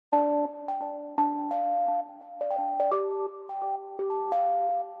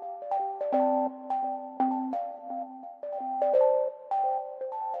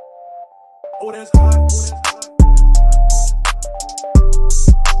that's hot.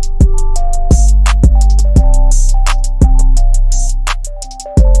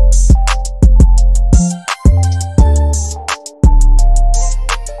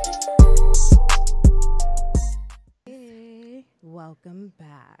 Hey, welcome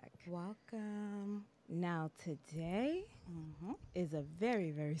back. Welcome. Now today is a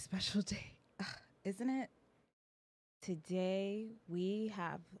very, very special day. Isn't it? Today we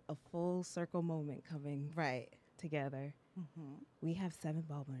have a full circle moment coming Right. together. We have Sevan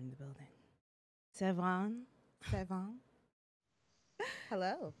Bomar in the building. Sevan. Sevan.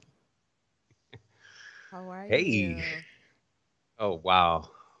 Hello. How are Hey. you? Oh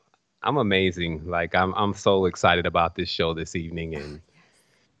wow. I'm amazing. Like I'm so excited about this show this evening and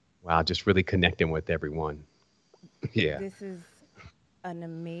wow, just really connecting with everyone. Yeah. This is an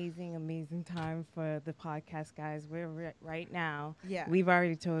amazing, amazing time for the podcast, guys. We're right now. Yeah. We've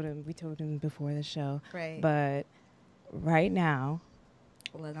already told him. We told him before the show. Right. But right now,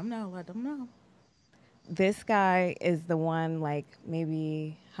 Let them know. Let them know. this guy is the one, like,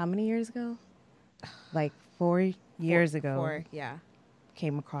 maybe how many years ago? Like 4 years ago. Yeah.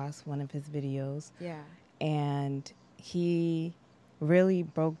 Came across one of his videos. Yeah. And he really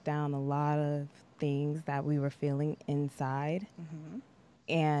broke down a lot of things that we were feeling inside.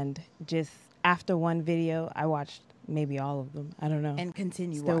 And just after one video, I watched maybe all of them. I don't know. And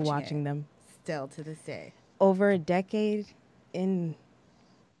continue Still watching watching it. them. Still to this day. Over a decade in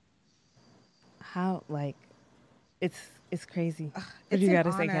how, like, it's crazy. What It's do you an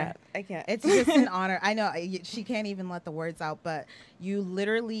got to say, honor. Kat? I can't. It's just an honor. I know she can't even let the words out, but you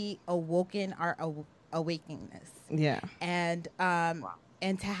literally awoken our awakeness. Yeah. And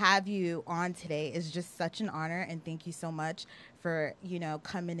and to have you on today is just such an honor, and thank you so much for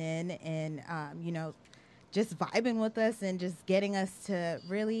coming in and just vibing with us and just getting us to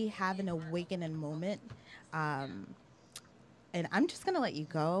really have an awakening moment. And I'm just gonna let you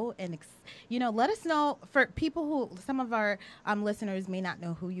go and let us know, for people who some of our listeners may not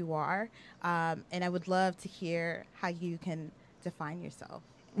know who you are, and I would love to hear how you can define yourself.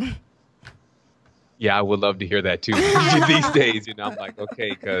 Yeah, I would love to hear that too. These days, I'm like, okay,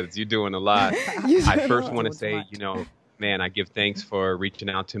 because you're doing a lot. I first want to say, man, I give thanks for reaching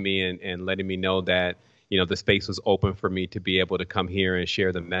out to me and letting me know that, the space was open for me to be able to come here and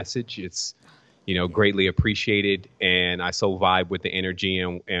share the message. It's, greatly appreciated. And I so vibe with the energy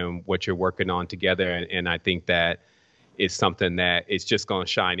and what you're working on together. And I think that it's something that it's just going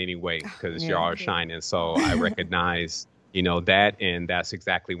to shine anyway, because you are shining. So I recognize, that, and that's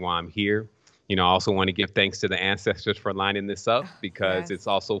exactly why I'm here. I also want to give thanks to the ancestors for lining this up, because it's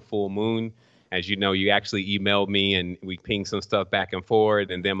also full moon. As you know, you actually emailed me and we pinged some stuff back and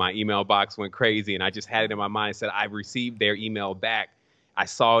forth, and then my email box went crazy, and I just had it in my mind, said I received their email back. I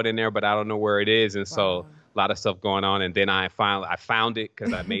saw it in there, but I don't know where it is. And so a lot of stuff going on. And then I found it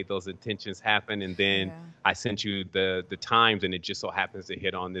because I made those intentions happen. And then I sent you the times, and it just so happens to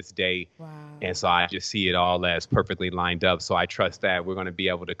hit on this day. And so I just see it all as perfectly lined up. So I trust that we're going to be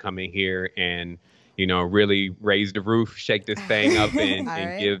able to come in here and, really raise the roof, shake this thing up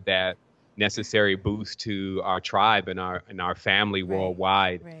and give that necessary boost to our tribe and our family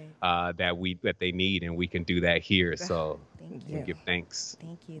worldwide that they need, and we can do that here. So give thanks.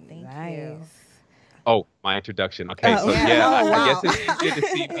 Thank you. Oh, my introduction. Okay, so I guess it's easier to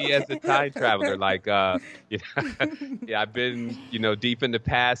see me as a time traveler. Like, I've been, deep in the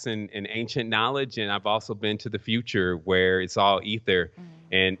past and ancient knowledge, and I've also been to the future where it's all ether.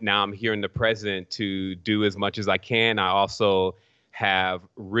 And now I'm here in the present to do as much as I can. I also have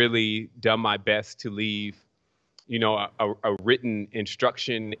really done my best to leave, a written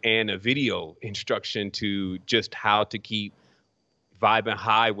instruction and a video instruction to just how to keep vibing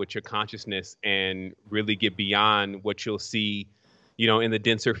high with your consciousness and really get beyond what you'll see, in the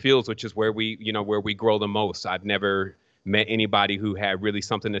denser fields, which is where we grow the most. I've never met anybody who had really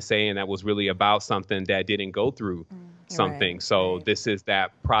something to say and that was really about something that didn't go through something. So this is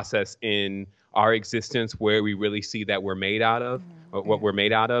that process in our existence where we really see that we're made out of, what we're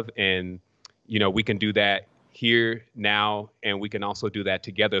made out of. And, we can do that here now, and we can also do that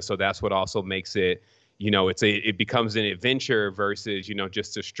together. So that's what also makes it, it becomes an adventure versus,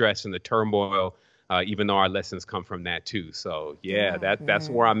 just the stress and the turmoil, even though our lessons come from that too. So that's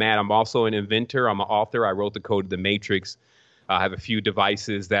where I'm at. I'm also an inventor. I'm an author. I wrote the code of the Matrix. I have a few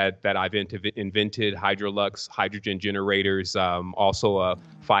devices that I've invented, Hydrolux, hydrogen generators, also a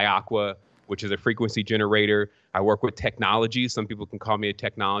Aqua, which is a frequency generator. I work with technology. Some people can call me a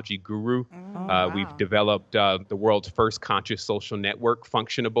technology guru. We've developed the world's first conscious social network,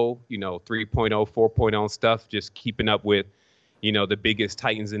 Functionable, 3.0, 4.0 stuff, just keeping up with, the biggest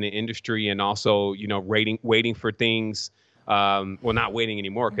titans in the industry, and also, waiting for things. Well, not waiting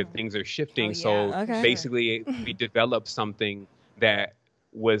anymore because things are shifting. Oh, So yeah, Okay. basically, we developed something that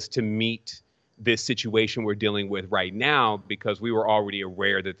was to meet this situation we're dealing with right now, because we were already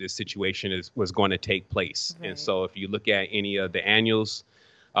aware that this situation was going to take place. Right. And so if you look at any of the annuals,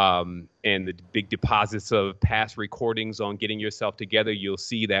 and the big deposits of past recordings on getting yourself together, you'll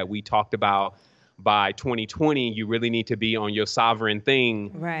see that we talked about by 2020, you really need to be on your sovereign thing,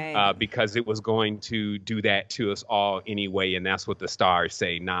 Right. because it was going to do that to us all anyway. And that's what the stars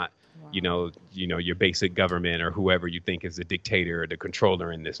say, not, your basic government or whoever you think is the dictator or the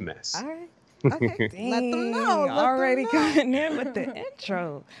controller in this mess. All right. Okay. Let them know. Already coming in with the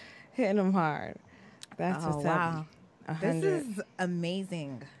intro. Hitting them hard. That's Oh, what's wow. up. This is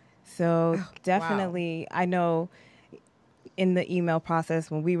amazing. So definitely, I know in the email process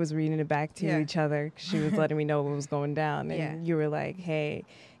when we was reading it back to each other, she was letting me know what was going down. And you were like, hey,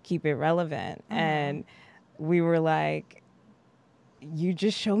 keep it relevant. And we were like, you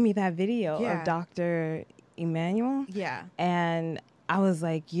just showed me that video of Dr. Emmanuel. Yeah. And I was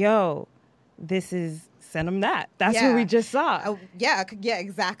like, yo, send them that. That's what we just saw. Oh, yeah,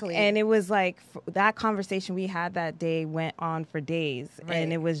 exactly. And it was like that conversation we had that day went on for days. Right.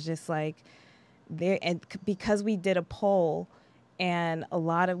 And it was just like because we did a poll, and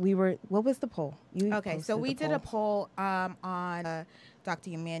what was the poll? So we did a poll on Dr.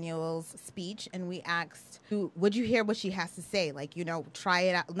 Emmanuel's speech, and we asked, would you hear what she has to say? Like, try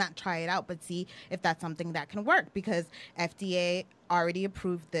it out, not try it out, but see if that's something that can work, because FDA already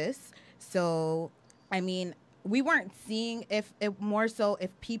approved this. So, I mean, we weren't seeing if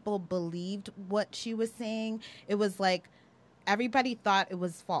people believed what she was saying. It was like everybody thought it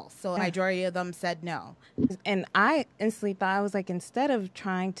was false. So a majority of them said no. And I instantly thought, I was like, instead of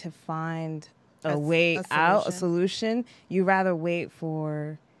trying to find a solution, you rather wait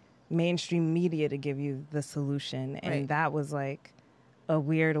for mainstream media to give you the solution. And that was like a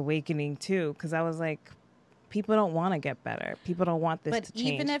weird awakening too, because I was like, people don't want to get better. People don't want this to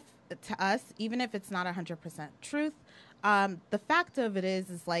change. Even if it's not 100% truth, the fact of it is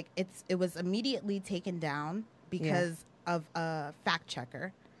like it was immediately taken down because of a fact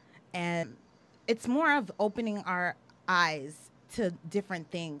checker, and it's more of opening our eyes to different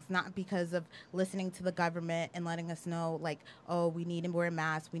things, not because of listening to the government and letting us know like, oh, we need to wear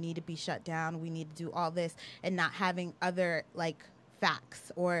masks, we need to be shut down, we need to do all this, and not having other like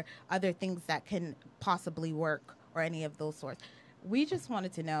facts or other things that can possibly work or any of those sorts. We just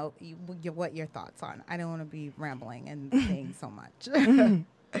wanted to know what your thoughts on. I don't want to be rambling and saying so much.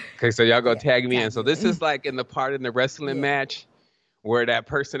 Okay, so y'all go tag me in. So this is like in the wrestling match where that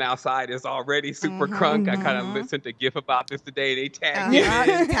person outside is already super crunk. I kind of listened to GIF about this today. They tag him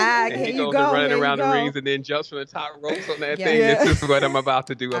in, and he goes running around the rings and then jumps from the top ropes on that thing. This is what I'm about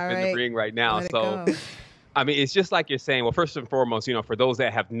to do up in the ring right now. So, I mean, it's just like you're saying. Well, first and foremost, for those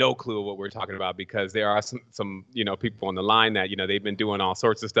that have no clue what we're talking about, because there are some people on the line that, they've been doing all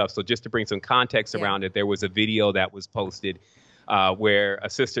sorts of stuff. So just to bring some context around it, there was a video that was posted where a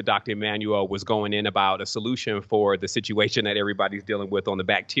sister, Dr. Emmanuel, was going in about a solution for the situation that everybody's dealing with on the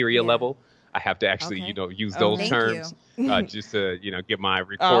bacteria level. I have to actually, use those terms just to, get my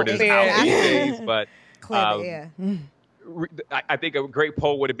recorders out these days. But I think a great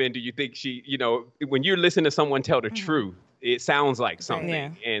poll would have been, do you think she, when you're listening to someone tell the truth, it sounds like something. Yeah.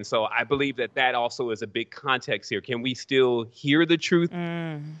 And so I believe that also is a big context here. Can we still hear the truth?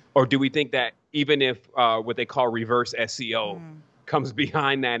 Or do we think that even if what they call reverse SEO comes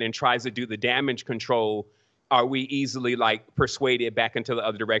behind that and tries to do the damage control, are we easily like persuaded back into the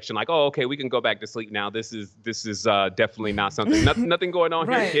other direction? Like, oh, okay, we can go back to sleep now. This is definitely not something, nothing going on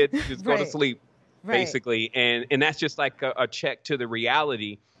here, kids. Just go to sleep, basically. And that's just like a check to the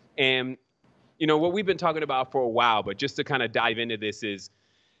reality. And what we've been talking about for a while, but just to kind of dive into this, is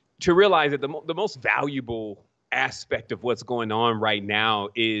to realize that the most valuable aspect of what's going on right now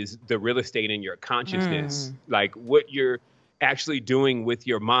is the real estate in your consciousness, like what you're actually doing with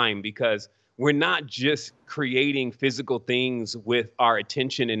your mind, because we're not just creating physical things with our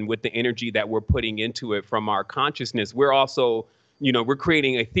attention and with the energy that we're putting into it from our consciousness. We're also, we're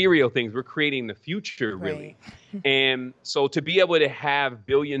creating ethereal things. We're creating the future, really. And so to be able to have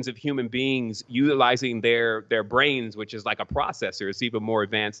billions of human beings utilizing their brains, which is like a processor, it's even more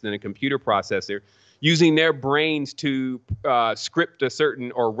advanced than a computer processor, using their brains to script a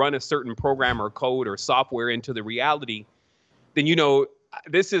certain or run a certain program or code or software into the reality, then,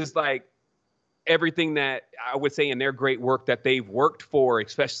 this is like everything that I would say in their great work that they've worked for,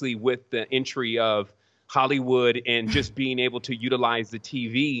 especially with the entry of Hollywood and just being able to utilize the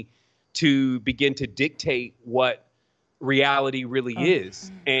TV to begin to dictate what reality really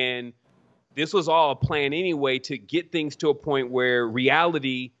is. And this was all a plan anyway to get things to a point where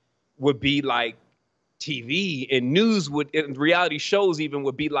reality would be like TV, and and reality shows even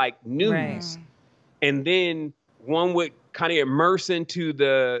would be like news. Right. And then one would kind of immerse into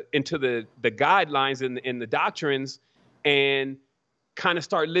the guidelines and the doctrines, and kind of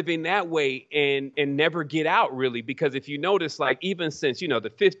start living that way and never get out, really. Because if you notice, like, even since, you know, the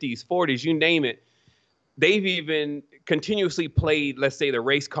 50s, 40s, you name it, they've even continuously played, let's say, the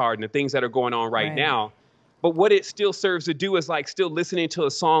race card and the things that are going on right now. But what it still serves to do is, like, still listening to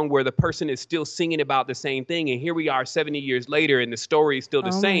a song where the person is still singing about the same thing. And here we are 70 years later, and the story is still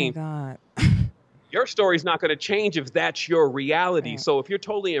the same. Oh my God. Your story's not going to change if that's your reality. So if you're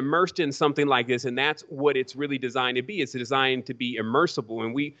totally immersed in something like this, and that's what it's really designed to be, it's designed to be immersible.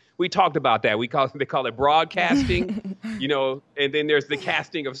 And we talked about that. They call it broadcasting, you know, and then there's the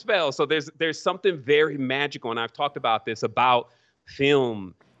casting of spells. So there's something very magical. And I've talked about this, about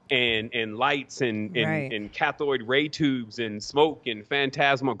film and lights and cathode ray tubes and smoke and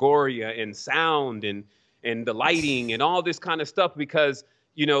phantasmagoria and sound and the lighting and all this kind of stuff, because,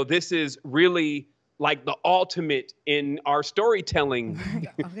 you know, this is really like the ultimate in our storytelling,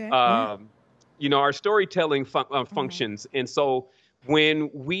 you know, our storytelling functions. And so when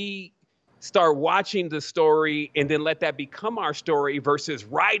we start watching the story and then let that become our story versus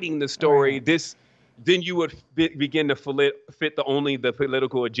writing the story, then you would begin to fit only the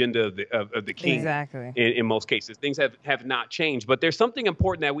political agenda of the king. Exactly. In most cases, things have not changed. But there's something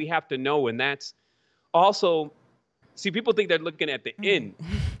important that we have to know, and that's also, see, people think they're looking at the end.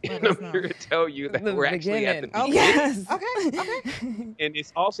 And I'm here to tell you that we're actually at the beginning. Yes. Okay. And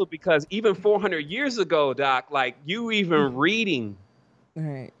it's also because even 400 years ago, Doc, like, you even reading,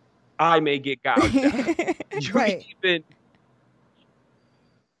 I may get gouged out. Even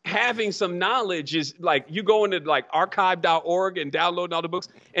having some knowledge is like, you go into like archive.org and downloading all the books,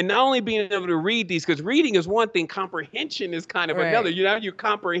 and not only being able to read these, because reading is one thing, comprehension is kind of another. You know, you're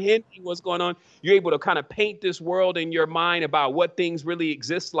comprehending what's going on. You're able to kind of paint this world in your mind about what things really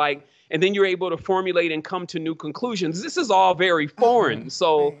exist like, and then you're able to formulate and come to new conclusions. This is all very foreign.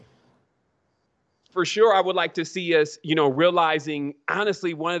 So for sure, I would like to see us, you know, realizing,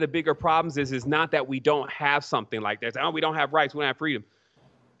 honestly, one of the bigger problems is not that we don't have something like this. Oh, we don't have rights, we don't have freedom.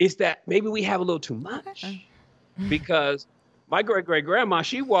 It's that maybe we have a little too much, because my great-great-grandma,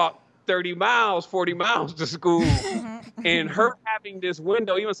 she walked 30 miles, 40 miles to school. And her having this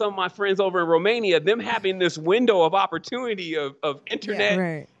window, even some of my friends over in Romania, them having this window of opportunity of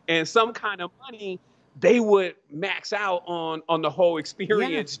internet and some kind of money, they would max out on the whole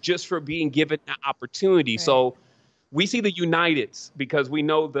experience just for being given that opportunity. So we see the Uniteds because we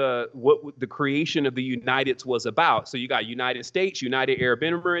know what the creation of the Uniteds was about. So you got United States, United Arab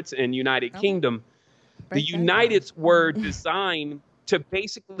Emirates, and United Kingdom. The Uniteds were designed to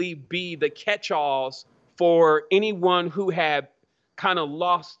basically be the catch-alls for anyone who had kind of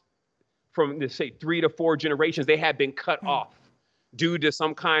lost from, let's say, 3 to 4 generations. They had been cut off due to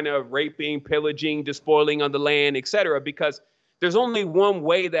some kind of raping, pillaging, despoiling of the land, etc. Because there's only one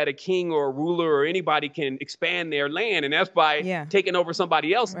way that a king or a ruler or anybody can expand their land, and that's by taking over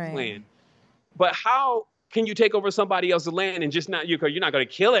somebody else's land. But how can you take over somebody else's land and just not, you're not going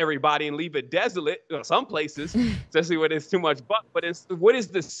to kill everybody and leave it desolate? Some places, especially when there's too much buck. But what is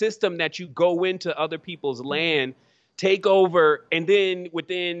the system that you go into other people's land, take over, and then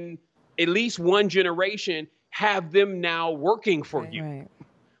within at least one generation, have them now working for you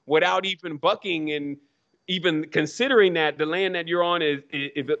without even bucking and even considering that the land that you're on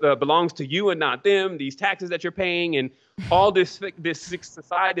belongs to you and not them, these taxes that you're paying and all this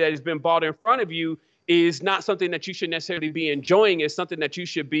society that has been bought in front of you is not something that you should necessarily be enjoying. It's something that you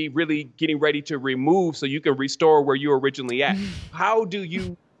should be really getting ready to remove so you can restore where you were originally at. How do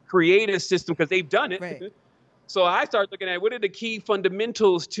you create a system? Because they've done it. So I started looking at what are the key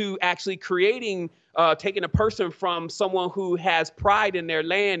fundamentals to actually creating, taking a person from someone who has pride in their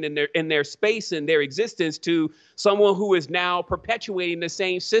land and in their space and their existence to someone who is now perpetuating the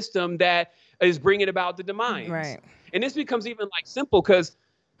same system that is bringing about the demise. And this becomes even like simple because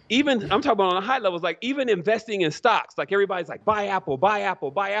even I'm talking about on a high levels, like even investing in stocks, like everybody's like, buy Apple, buy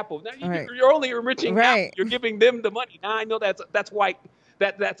Apple, buy Apple. Now you're only enriching Apple. You're giving them the money. Now I know that's white.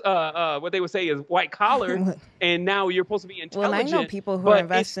 That's what they would say is white collar, and now you're supposed to be intelligent. Well, I know people who are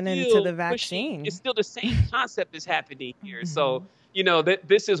investing into the vaccine. It's still the same concept is happening here. So, you know,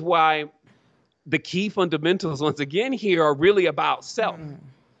 this is why the key fundamentals, once again, here are really about self.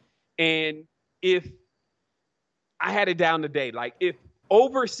 And if I had it down today, like if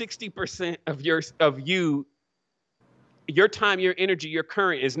over 60% of you your time, your energy, your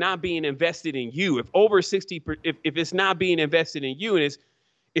current is not being invested in you, if over 60, if it's not being invested in you and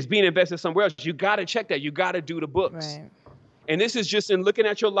it's being invested somewhere else, you got to check that. You got to do the books. Right. And this is just in looking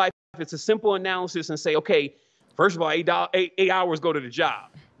at your life. It's a simple analysis and say, okay, first of all, 8 hours go to the job.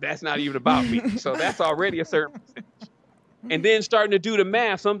 That's not even about me. So that's already a certain percentage. And then starting to do the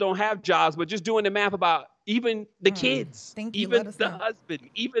math. Some don't have jobs, but just doing the math about even the kids, even the husband,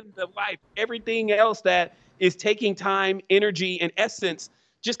 even the wife, everything else that is taking time, energy, and essence,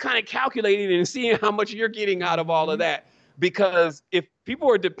 just kind of calculating and seeing how much you're getting out of all of that. Because if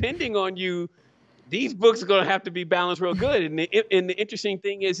people are depending on you, these books are going to have to be balanced real good. And the interesting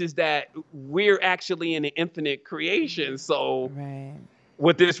thing is that we're actually in an infinite creation. So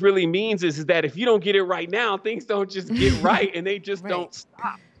what this really means is that if you don't get it right now, things don't just get right, and they just don't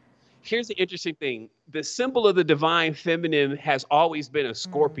stop. Here's the interesting thing. The symbol of the divine feminine has always been a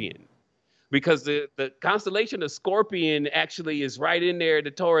scorpion, because the constellation of Scorpion actually is right in there,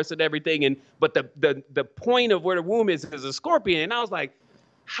 the Taurus and everything. But the point of where the womb is a scorpion. And I was like,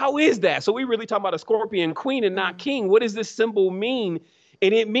 how is that? So we really talking about a scorpion queen and not king. What does this symbol mean?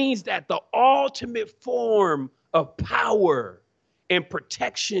 And it means that the ultimate form of power and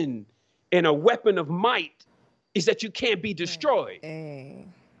protection and a weapon of might is that you can't be destroyed.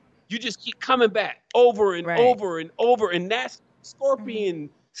 You just keep coming back over and over and over. And that's scorpion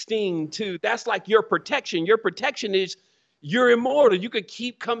sting too. That's like your protection. Your protection is you're immortal. You could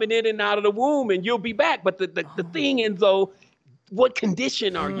keep coming in and out of the womb and you'll be back. But the thing is, though, what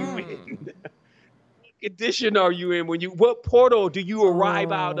condition are you in? What condition are you in what portal do you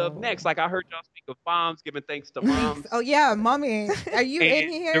arrive out of next? Like I heard y'all speak of moms, giving thanks to moms. Oh yeah, mommy. Are you in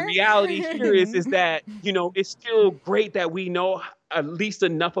here? The reality here is that, it's still great that we know at least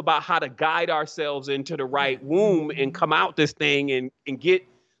enough about how to guide ourselves into the right womb and come out this thing and get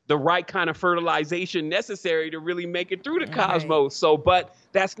the right kind of fertilization necessary to really make it through the cosmos. So, but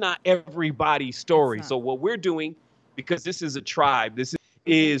that's not everybody's story. So what we're doing, because this is a tribe, this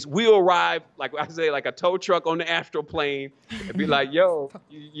is we'll arrive, like I say, like a tow truck on the astral plane and be like, yo,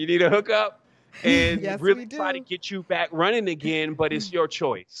 you need a hookup, and really try to get you back running again, but it's your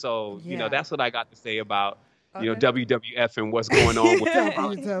choice. So, that's what I got to say about, WWF and what's going on with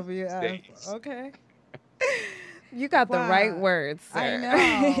WWF. Okay. You got the right words, sir. I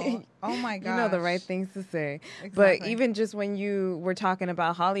know. Oh my gosh. You know the right things to say. Exactly. But even just when you were talking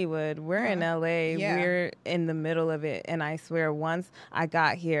about Hollywood, we're in LA. Yeah. We're in the middle of it. And I swear, once I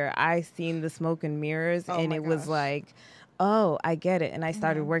got here, I seen the smoke and mirrors, and it was like, oh, I get it. And I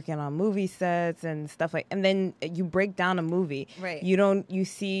started working on movie sets and stuff and then you break down a movie. Right. You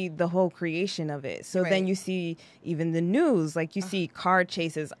see the whole creation of it. So then you see even the news, like you see car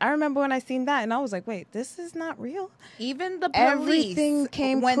chases. I remember when I seen that and I was like, wait, this is not real? Even the police. Everything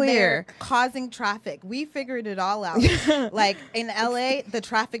came when clear. They're causing traffic. We figured it all out. Like in LA, the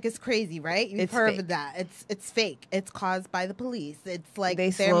traffic is crazy, right? You've heard of that. It's fake. It's caused by the police. It's like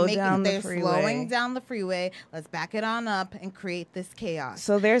they're slowing down the freeway. Let's back it on up and create this chaos.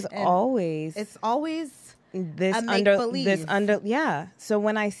 So there's always this So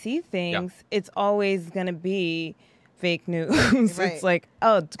when I see things, it's always gonna be fake news. It's like,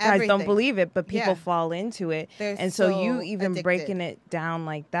 oh, guys don't believe it, but people fall into it. And so you even addicted. Breaking it down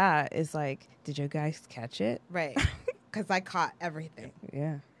like that is like, did you guys catch it? Right. Because I caught everything.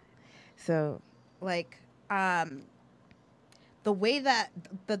 Yeah. So like the way that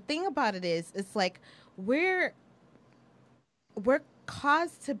the thing about it is, it's like we're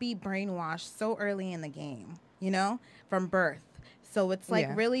caused to be brainwashed so early in the game, from birth. So it's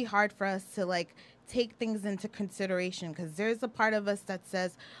like really hard for us to like take things into consideration, because there's a part of us that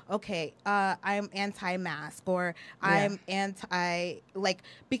says, okay, I'm anti-mask, or I'm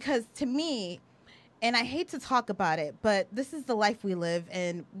because to me, and I hate to talk about it, but this is the life we live,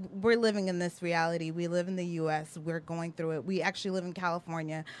 and we're living in this reality. We live in the U.S. We're going through it. We actually live in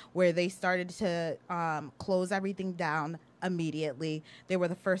California, where they started to close everything down immediately. They were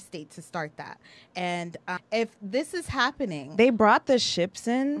the first state to start that. And if this is happening... They brought the ships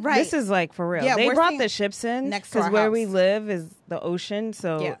in. Right. This is like for real. Yeah, they brought the ships in because where we live is the ocean.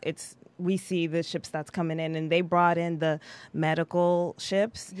 So we see the ships that's coming in, and they brought in the medical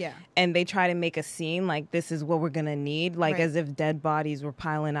ships. Yeah. And they try to make a scene like this is what we're going to need, like as if dead bodies were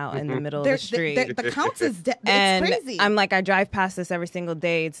piling out in the middle of the street. The counts is it's crazy. I'm like, I drive past this every single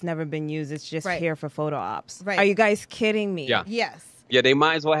day. It's never been used. It's just here for photo ops. Right. Are you guys kidding me? Yeah. Yes. Yeah, they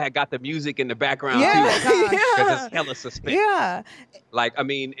might as well have got the music in the background too, because it's hella suspense. Yeah. Like, I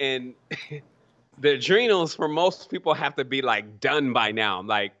mean, and... the adrenals for most people have to be like done by now,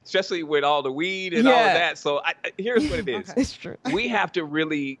 like especially with all the weed and all of that. So here's what it is. It's true. We have to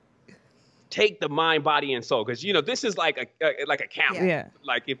really take the mind, body, and soul, because, you know, this is like a camel. Yeah.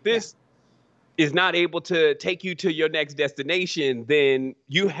 Like if this is not able to take you to your next destination, then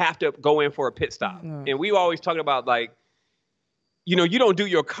you have to go in for a pit stop. And we always talking about, like, you know, you don't do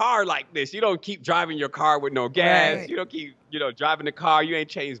your car like this. You don't keep driving your car with no gas. Right. You don't keep, you know, driving the car. You ain't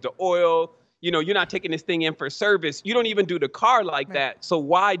changed the oil. You know, you're not taking this thing in for service. You don't even do the car like that. So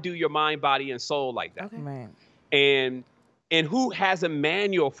why do your mind, body, and soul like that? Okay. Right. And who has a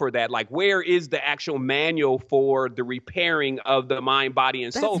manual for that? Like, where is the actual manual for the repairing of the mind, body,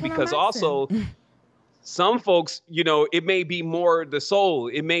 and soul? That's what I'm Because asking. also some folks, you know, it may be more the soul.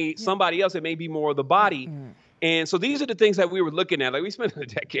 It may somebody else. It may be more the body. And so these are the things that we were looking at. Like, we spent a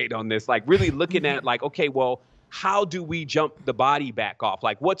decade on this, like really looking at, like, okay, well, how do we jump the body back off?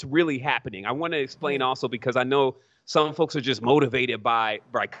 Like, what's really happening? I want to explain also, because I know some folks are just motivated by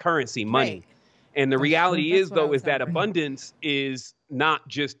currency, money. Right. And the reality That's is, what I though, was is that gonna bring. abundance is not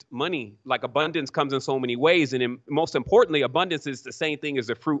just money. Like, abundance comes in so many ways. And most importantly, abundance is the same thing as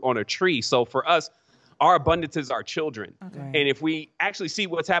the fruit on a tree. So for us, our abundance is our children. Okay. And if we actually see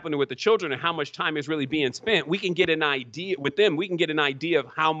what's happening with the children and how much time is really being spent, we can get an idea with them. We can get an idea of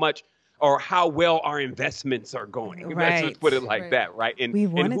how much or how well our investments are going. Let's Right. just put it like Right. that, right? And, We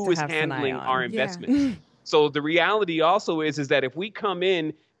and wanted who to is have Sinai handling on. our Yeah. investments. So the reality also is that if we come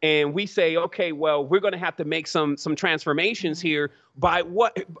in and we say, okay, well, we're going to have to make some transformations here. By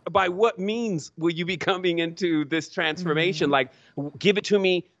what means will you be coming into this transformation? Like, give it to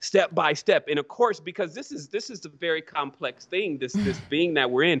me step by step. And of course, because this is a very complex thing, this being that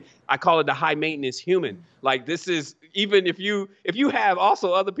we're in, I call it the high maintenance human. Like, this is, even if you have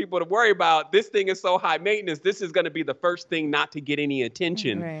also other people to worry about, this thing is so high maintenance, this is going to be the first thing not to get any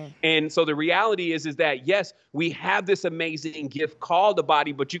attention. Right. And so the reality is that, yes, we have this amazing gift called the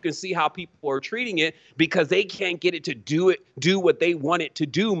body, but you can see how people are treating it because they can't get it to do what they want it to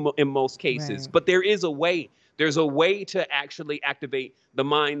do in most cases. Right. But there is a way. There's a way to actually activate the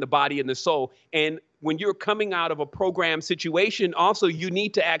mind, the body, and the soul. And when you're coming out of a program situation, also, you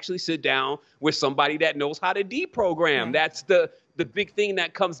need to actually sit down with somebody that knows how to deprogram. Right. That's the big thing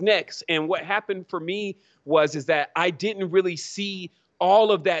that comes next. And what happened for me is that I didn't really see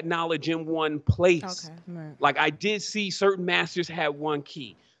all of that knowledge in one place. Okay. Right. Like, I did see certain masters had one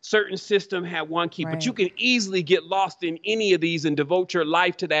key. Certain system had one key, but you Right. can easily get lost in any of these and devote your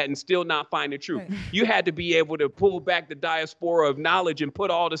life to that and still not find the truth. Right. You had to be able to pull back the diaspora of knowledge and put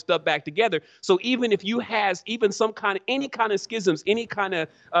all the stuff back together. So even if you has even any kind of schisms, any kind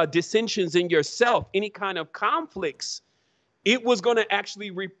of dissensions in yourself, any kind of conflicts, it was going to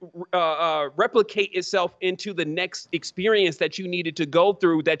actually replicate itself into the next experience that you needed to go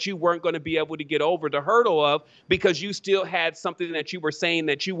through that you weren't going to be able to get over the hurdle of because you still had something that you were saying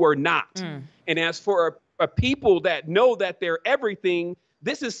that you were not. And as for a people that know that they're everything,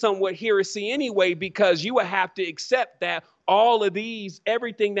 this is somewhat heresy anyway, because you would have to accept that all of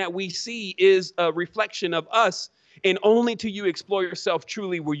everything that we see is a reflection of us. And only till you explore yourself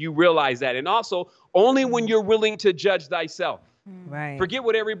truly will you realize that. And also, only when you're willing to judge thyself. Right. Forget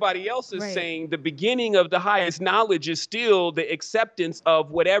what everybody else is Right. saying. The beginning of the highest knowledge is still the acceptance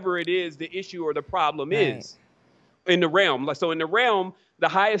of whatever it is the issue or the problem is in the realm. So in the realm, the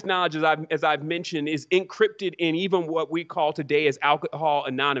highest knowledge, as I've mentioned, is encrypted in even what we call today as Alcohol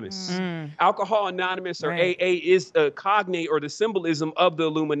Anonymous. Alcohol Anonymous, or Right. AA, is a cognate or the symbolism of the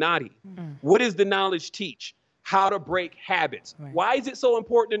Illuminati. What does the knowledge teach? How to break habits. Right. Why is it so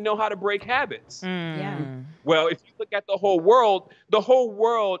important to know how to break habits? Yeah. Well, if you look at the whole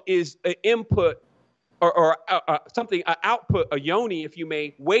world is an input or something, an output, a yoni, if you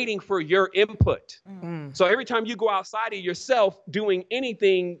may, waiting for your input. So every time you go outside of yourself doing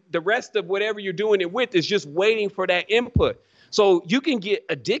anything, the rest of whatever you're doing it with is just waiting for that input. So you can get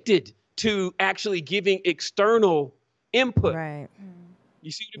addicted to actually giving external input. Right. You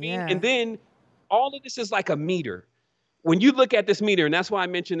see what I mean? Yeah. And then all of this is like a meter. When you look at this meter, and that's why I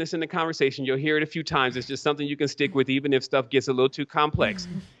mentioned this in the conversation, you'll hear it a few times. It's just something you can stick with, even if stuff gets a little too complex.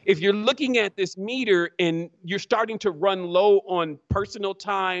 If you're looking at this meter and you're starting to run low on personal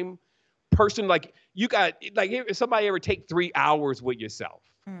time, like if somebody ever take 3 hours with yourself,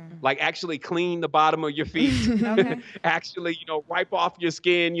 like actually clean the bottom of your feet, Okay. actually, wipe off your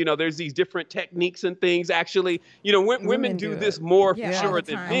skin. There's these different techniques and things. Actually, women do this more Yeah, for all sure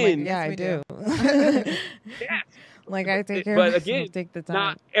the than time. men. Yeah, Yes, I we do. Yes. Like, I take care But of again, myself, take the time.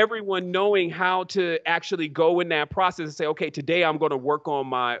 not everyone knowing how to actually go in that process and say, okay, today I'm going to work on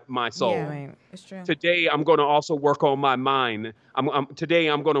my soul. Yeah. Right. It's true. Today I'm going to also work on my mind. Today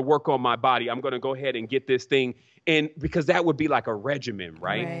I'm going to work on my body. I'm going to go ahead and get this thing. And because that would be like a regimen,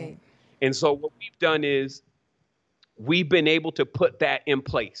 right? Right. And so what we've done is we've been able to put that in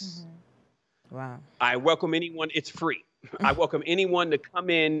place. Wow. I welcome anyone. It's free. I welcome anyone to come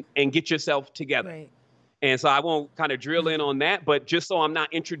in and get yourself together. Right. And so I won't kind of drill in on that, but just so I'm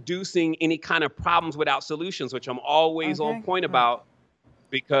not introducing any kind of problems without solutions, which I'm always on point about,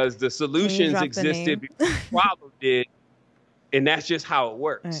 because the solutions existed before the problem did. And that's just how it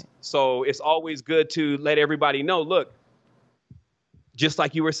works. Right. So it's always good to let everybody know, look, just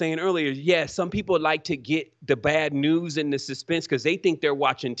like you were saying earlier, yes, some people like to get the bad news and the suspense because they think they're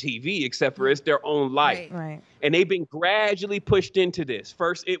watching TV, except for it's their own life. Right. And they've been gradually pushed into this.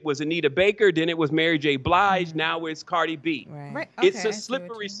 First, it was Anita Baker. Then it was Mary J. Blige. Now it's Cardi B. Right. Okay, it's a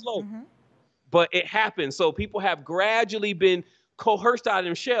slippery slope, but it happens. So people have gradually been coerced out of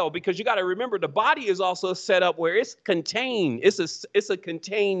their shell, because you got to remember the body is also set up where it's contained. It's a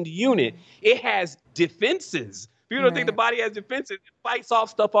contained unit. It has defenses. People don't think the body has defenses. It fights off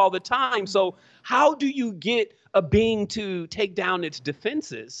stuff all the time. So how do you get a being to take down its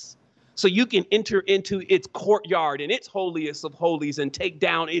defenses so you can enter into its courtyard and its holiest of holies and take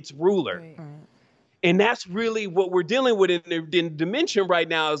down its ruler? Right. And that's really what we're dealing with in the dimension right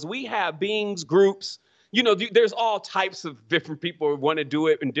now, is we have beings, groups. You know, there's all types of different people who want to do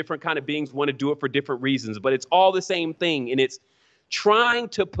it, and different kind of beings want to do it for different reasons, but it's all the same thing. And it's trying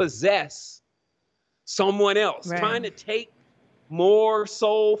to possess someone else, trying to take more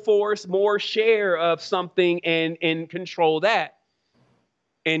soul force, more share of something and control that.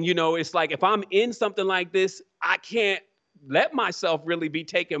 And, you know, it's like, if I'm in something like this, I can't let myself really be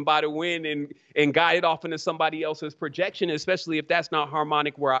taken by the wind and guided off into somebody else's projection, especially if that's not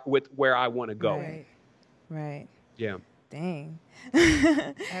harmonic with where I want to go. Right. Yeah. Dang.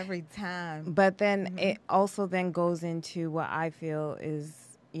 Every time. But then it also then goes into what I feel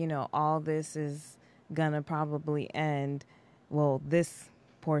is, you know, all this is gonna probably end. Well, this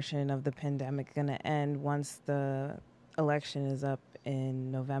portion of the pandemic gonna end once the election is up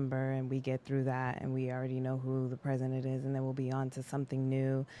in November and we get through that and we already know who the president is, and then we'll be on to something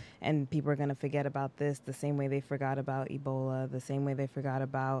new, and people are gonna forget about this the same way they forgot about Ebola, the same way they forgot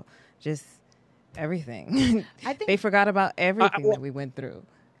about just everything. I think they forgot about everything that we went through,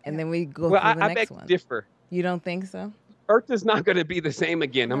 and then we go through the next one. Differ. You don't think so? Earth is not going to be the same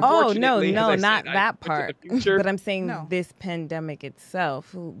again. Oh, no, not that part. But I'm saying this pandemic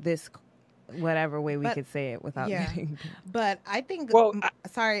itself, this whatever way we could say it without getting. But I think.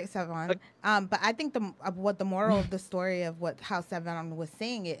 Sorry, Sevan. But I think what the moral of the story of how Sevan was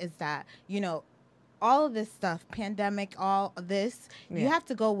saying it is that, you know, all of this stuff, pandemic, all of this, you have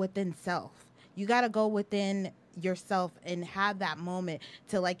to go within self. You got to go within yourself and have that moment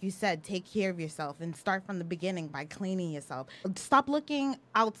to, like you said, take care of yourself and start from the beginning by cleaning yourself. Stop looking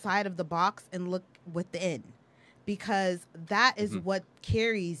outside of the box and look within, because that is what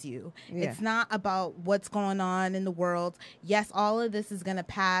carries you. It's not about what's going on in the world. Yes, all of this is going to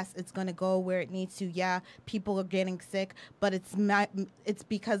pass. It's going to go where it needs to. Yeah, people are getting sick, but it's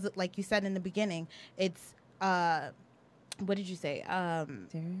because, like you said in the beginning, it's what did you say?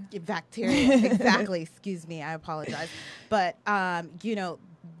 Bacteria. Exactly. Excuse me. I apologize. But, you know,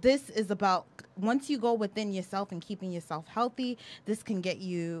 this is about, once you go within yourself and keeping yourself healthy, this can get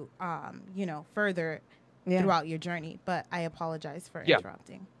you, you know, further throughout your journey. But I apologize for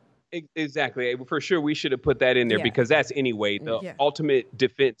interrupting. Exactly. For sure, we should have put that in there, because that's anyway, the ultimate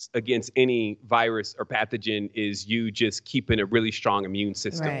defense against any virus or pathogen is you just keeping a really strong immune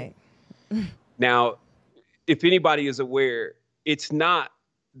system. Right. Now, if anybody is aware, it's not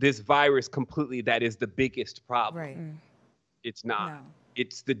this virus completely that is the biggest problem. Right. It's not. No.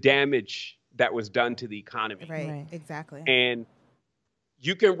 It's the damage that was done to the economy. Right. Exactly. And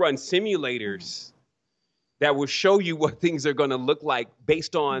you can run simulators that will show you what things are going to look like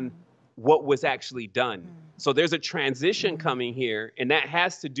based on what was actually done. So there's a transition coming here, and that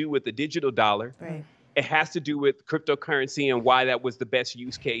has to do with the digital dollar. Right. It has to do with cryptocurrency and why that was the best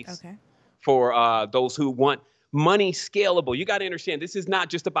use case. For those who want money scalable. You got to understand, this is not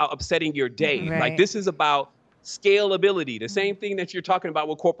just about upsetting your day. Like, this is about scalability. The same thing that you're talking about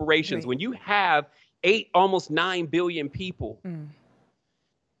with corporations. When you have almost 9 billion people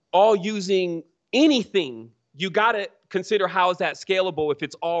all using anything, you got to consider, how is that scalable if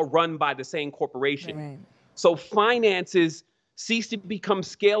it's all run by the same corporation? So finances cease to become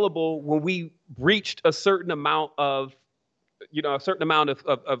scalable when we reached a certain amount of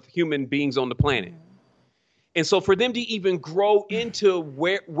human beings on the planet. And so for them to even grow into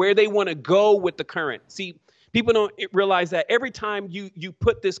where they want to go with the current. See, people don't realize that every time you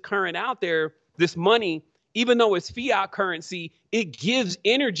put this current out there, this money, even though it's fiat currency, it gives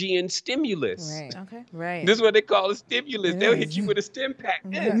energy and stimulus. Right. Okay. Right. This is what they call a stimulus. They'll hit you with a stim pack.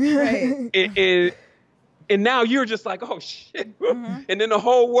 And now you're just like, oh shit. And then the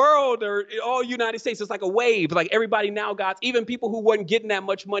whole world or all United States, it's like a wave. Like everybody now got, even people who wasn't getting that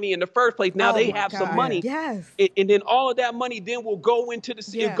much money in the first place, now they have some money. Yes. And then all of that money then will go into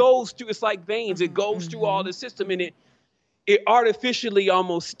the, it goes through, it's like veins. It goes through all the system and it artificially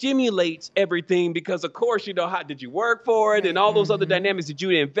almost stimulates everything because of course, you know, how did you work for it and all those other dynamics that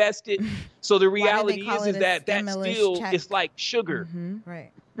you invested. So the reality is that still, check? It's like sugar.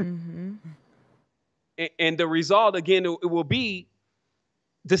 Right. And the result, again, it will be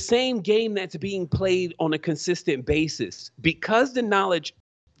the same game that's being played on a consistent basis. Because the knowledge,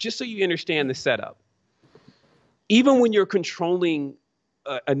 just so you understand the setup, even when you're controlling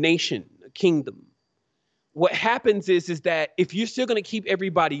a nation, a kingdom, what happens is that if you're still going to keep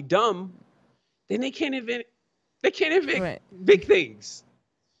everybody dumb, then they can't invent big things.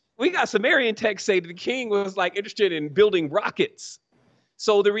 We got Sumerian texts say that the king was like interested in building rockets.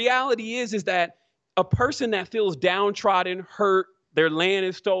 So the reality is that a person that feels downtrodden, hurt, their land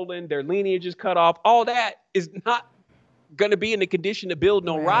is stolen, their lineage is cut off, all that is not going to be in the condition to build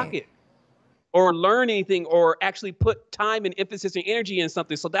no rocket or learn anything or actually put time and emphasis and energy in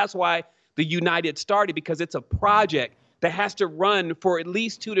something. So that's why the United started, because it's a project that has to run for at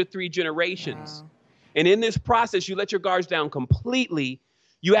least 2 to 3 generations. And in this process, you let your guards down completely.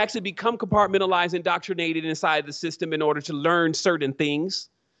 You actually become compartmentalized, indoctrinated inside the system in order to learn certain things.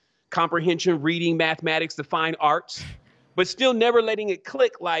 Comprehension, reading, mathematics, the fine arts, but still never letting it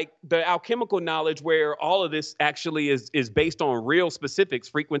click like the alchemical knowledge where all of this actually is based on real specifics,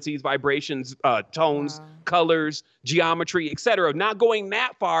 frequencies, vibrations, tones, colors, geometry, etc. Not going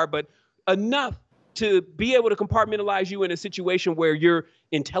that far, but enough to be able to compartmentalize you in a situation where you're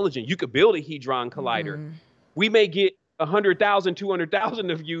intelligent. You could build a Hadron Collider. We may get 100,000,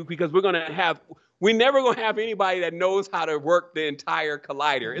 200,000 of you because we're never going to have anybody that knows how to work the entire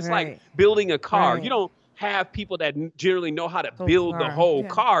collider. It's like building a car. You don't have people that generally know how to build the whole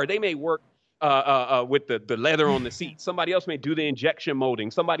car. They may work with the leather on the seat. Somebody else may do the injection molding.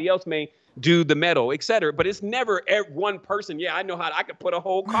 Somebody else may do the metal, etc. But it's never one person. Yeah, I know how I could put a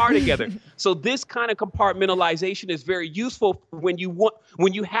whole car together. So this kind of compartmentalization is very useful when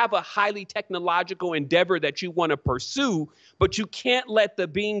you have a highly technological endeavor that you want to pursue, but you can't let the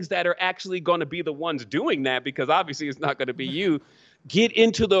beings that are actually going to be the ones doing that, because obviously it's not going to be you, get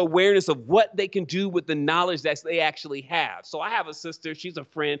into the awareness of what they can do with the knowledge that they actually have. So I have a sister, she's a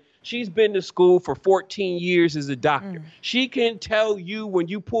friend. She's been to school for 14 years as a doctor. She can tell you when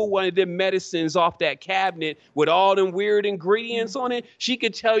you pull one of them medicines off that cabinet with all them weird ingredients on it, she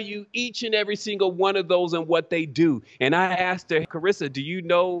could tell you each and every single one of those and what they do. And I asked her, Carissa, do you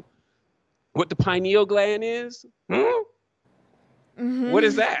know what the pineal gland is? What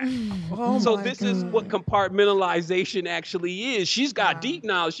is that? So this is what compartmentalization actually is. She's got deep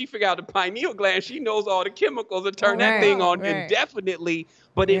knowledge. She figured out the pineal gland. She knows all the chemicals to turn that thing on indefinitely,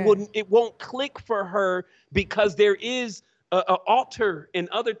 but it won't click for her because there is a altar and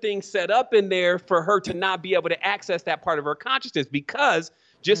other things set up in there for her to not be able to access that part of her consciousness. Because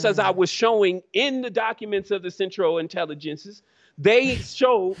just as I was showing in the documents of the Central Intelligences, they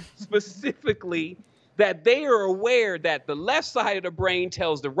show specifically that they are aware that the left side of the brain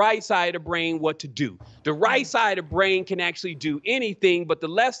tells the right side of the brain what to do. The right side of the brain can actually do anything, but the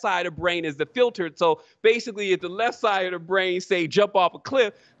left side of the brain is the filtered. So basically, if the left side of the brain say jump off a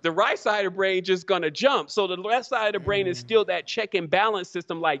cliff, the right side of the brain just gonna jump. So the left side of the brain is still that check and balance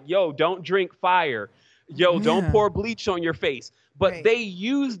system, like, yo, don't drink fire. Yo, don't pour bleach on your face. But they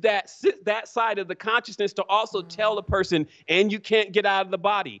use that side of the consciousness to also tell the person, and you can't get out of the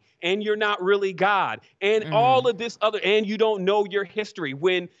body, and you're not really God, and all of this other, and you don't know your history.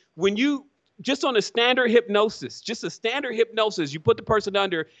 When you, just on a standard hypnosis, you put the person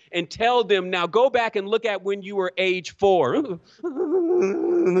under and tell them, now go back and look at when you were age 4.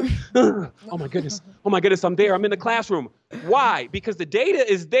 Oh my goodness, I'm there. I'm in the classroom. Why? Because the data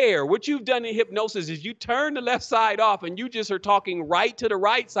is there. What you've done in hypnosis is you turn the left side off and you just are talking right to the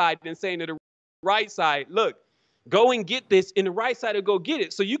right side and saying to the right side, look, go and get this, and the right side will go get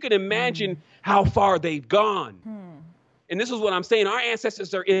it. So you can imagine how far they've gone. And this is what I'm saying. Our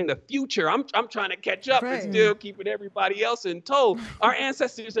ancestors are in the future. I'm trying to catch up and still keeping everybody else in tow. Our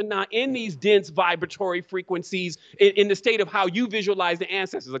ancestors are not in these dense vibratory frequencies in the state of how you visualize the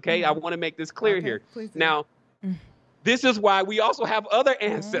ancestors, okay? I want to make this clear here. Now, this is why we also have other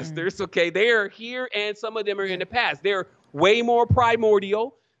ancestors, okay? They are here and some of them are in the past. They're way more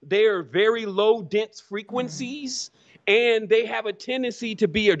primordial. They're very low dense frequencies, and they have a tendency to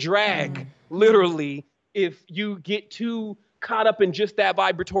be a drag, literally, if you get too caught up in just that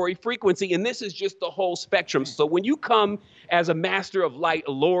vibratory frequency. And this is just the whole spectrum. So when you come as a master of light,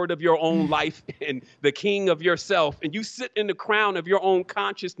 a lord of your own life and the king of yourself, and you sit in the crown of your own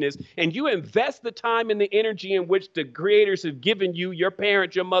consciousness, and you invest the time and the energy in which the creators have given you, your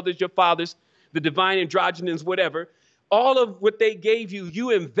parents, your mothers, your fathers, the divine androgynes, whatever, all of what they gave you,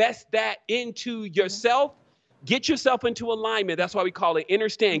 you invest that into yourself. Get yourself into alignment. That's why we call it inner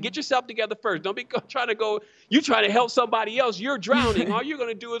stand. Get yourself together first. Don't be trying to go, you're trying to help somebody else. You're drowning. All you're going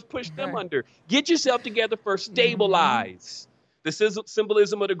to do is push them under. Get yourself together first. Stabilize. The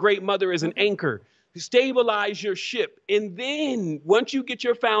symbolism of the great mother is an anchor. Stabilize your ship. And then once you get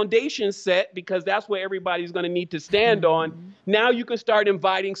your foundation set, because that's where everybody's going to need to stand on, now you can start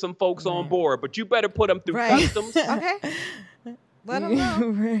inviting some folks on board. But you better put them through customs. Okay. Let them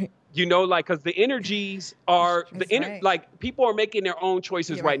know. You know, like, because the energies are like people are making their own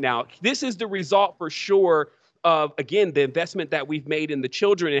choices right now. This is the result for sure of, again, the investment that we've made in the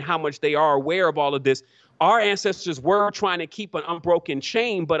children and how much they are aware of all of this. Our ancestors were trying to keep an unbroken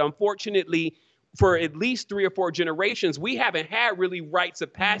chain, but unfortunately, for at least 3 or 4 generations, we haven't had really rites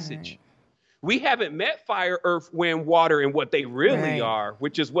of passage. We haven't met fire, earth, wind, water, and what they really are,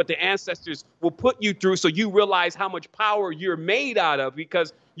 which is what the ancestors will put you through so you realize how much power you're made out of,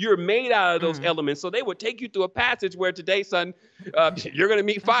 because you're made out of those elements. So they would take you through a passage where today, son, you're going to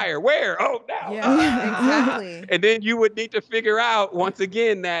meet fire. Where? Oh, now. Yeah, exactly. And then you would need to figure out, once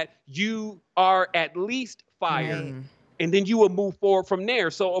again, that you are at least fire. And then you will move forward from there.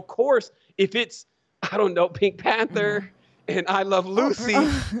 So, of course, if it's, I don't know, Pink Panther, and I Love Lucy.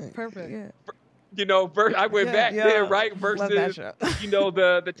 Perfect. Yeah. You know, I went back there, right? Versus, you know,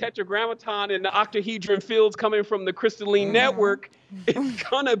 the tetragrammaton and the octahedron fields coming from the crystalline network. It's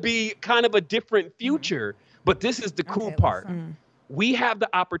going to be kind of a different future. But this is the cool part. We have the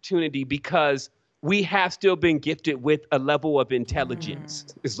opportunity because we have still been gifted with a level of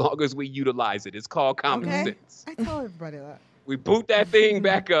intelligence as long as we utilize it. It's called common sense. I tell everybody that. We boot that thing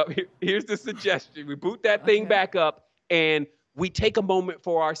back up. Here's the suggestion. We boot that thing back up and we take a moment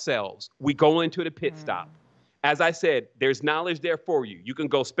for ourselves. We go into the pit stop. As I said, there's knowledge there for you. You can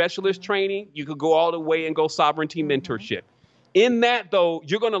go specialist training. You can go all the way and go sovereignty mentorship. In that, though,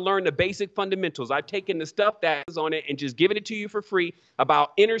 you're going to learn the basic fundamentals. I've taken the stuff that is on it and just given it to you for free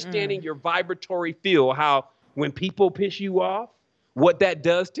about understanding your vibratory field, how when people piss you off, what that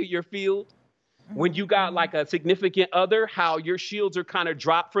does to your field. When you got like a significant other, how your shields are kind of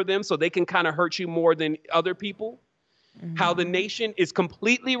dropped for them so they can kind of hurt you more than other people. How the nation is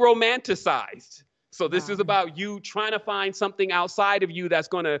completely romanticized. So this is about you trying to find something outside of you that's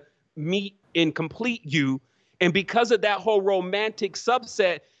going to meet and complete you. And because of that whole romantic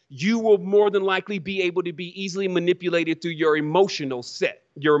subset, you will more than likely be able to be easily manipulated through your emotional set,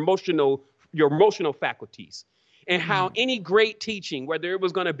 your emotional faculties. And how any great teaching, whether it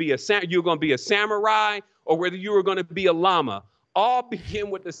was going to be you're going to be a samurai or whether you were going to be a llama, all begin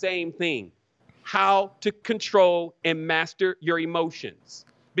with the same thing: how to control and master your emotions.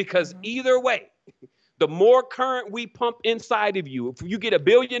 Because either way, the more current we pump inside of you, if you get $1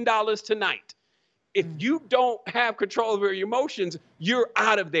 billion tonight, if you don't have control over your emotions, you're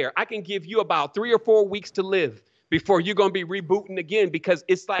out of there. I can give you about 3 or 4 weeks to live before you're going to be rebooting again, because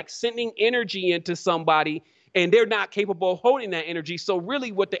it's like sending energy into somebody and they're not capable of holding that energy. So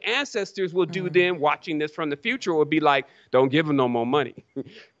really what the ancestors will do then, watching this from the future, will be like, don't give them no more money.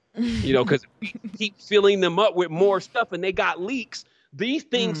 You know, because we keep filling them up with more stuff and they got leaks. These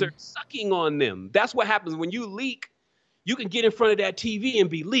things are sucking on them. That's what happens when you leak. You can get in front of that TV and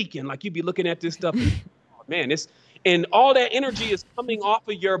be leaking, like you be looking at this stuff. And, oh, man, and all that energy is coming off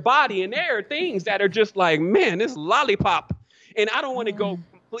of your body. And there are things that are just like, man, this lollipop. And I don't want to go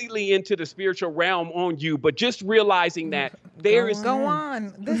completely into the spiritual realm on you, but just realizing that there is go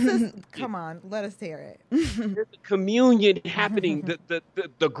on. This is come on, let us hear it. There's a communion happening.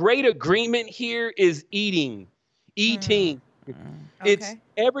 The great agreement here is eating. It's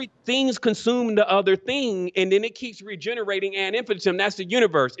everything's consumed the other thing, and then it keeps regenerating ad infinitum. That's the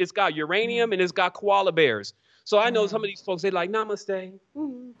universe. It's got uranium and it's got koala bears. So I know some of these folks, they like, namaste.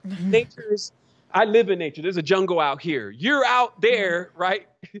 Nature's, I live in nature. There's a jungle out here. You're out there, right?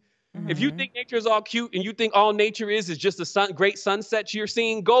 If you think nature is all cute and you think all nature is just the great sunsets you're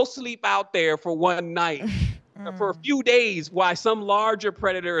seeing, go sleep out there for one night. For a few days, while some larger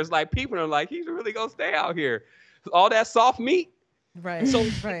predator is like, people are like, he's really going to stay out here. All that soft meat. Right. So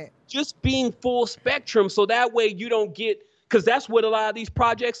just being full spectrum, so that way you don't get, because that's what a lot of these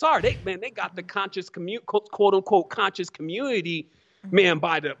projects are. They got the conscious quote unquote conscious community, man,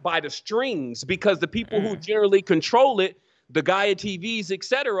 by the strings, because the people who generally control it, the Gaia TVs,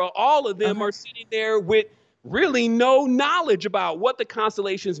 etc., all of them are sitting there with really no knowledge about what the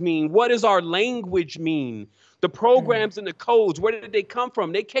constellations mean. What does our language mean? The programs and the codes, where did they come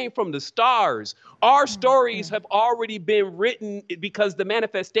from? They came from the stars. Our stories have already been written because the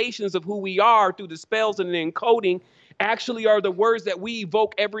manifestations of who we are through the spells and the encoding actually are the words that we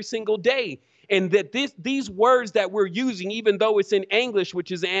evoke every single day. And that these words that we're using, even though it's in English,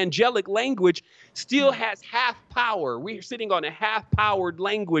 which is angelic language, still has half power. We're sitting on a half-powered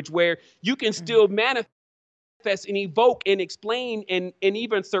language where you can still manifest and evoke and explain and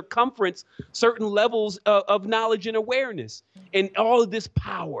even circumference certain levels of knowledge and awareness and all of this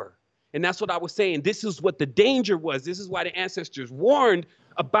power. And that's what I was saying. This is what the danger was. This is why the ancestors warned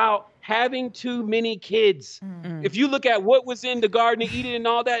about having too many kids. If you look at what was in the Garden of Eden and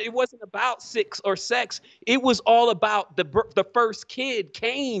all that, it wasn't about sex or sex. It was all about the first kid,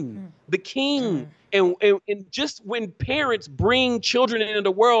 Cain, the king. And just when parents bring children into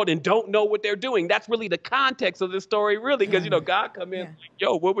the world and don't know what they're doing, that's really the context of the story, really, because, God come in, like,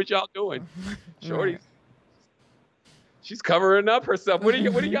 yo, what was y'all doing? Shorty, she's covering up herself. What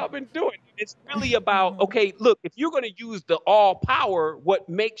are y'all been doing? It's really about, okay, look, if you're going to use the all power, what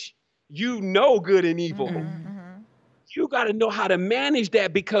makes you know good and evil, you got to know how to manage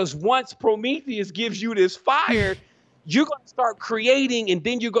that, because once Prometheus gives you this fire, you're going to start creating, and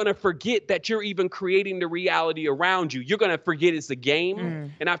then you're going to forget that you're even creating the reality around you. You're going to forget it's a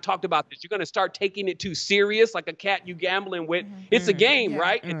game. And I've talked about this. You're going to start taking it too serious, like a cat you gambling with. It's a game,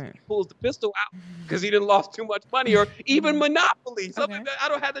 right? And he pulls the pistol out because he didn't lost too much money, or even Monopoly. Something that I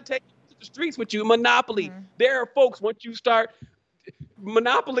don't have to take to the streets with you. Monopoly. There are folks, once you start,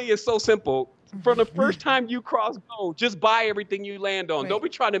 Monopoly is so simple. From the first time you cross gold, just buy everything you land on. Don't be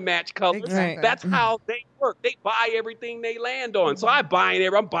trying to match colors. That's how they work. They buy everything they land on. So I'm buying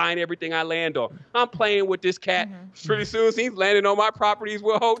everything I land on. I'm playing with this cat. Pretty soon he's landing on my properties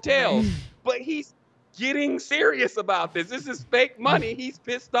with hotels. But he's getting serious about this. This is fake money. He's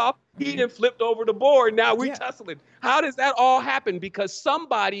pissed off. He done flipped over the board. Now we tussling. How does that all happen? Because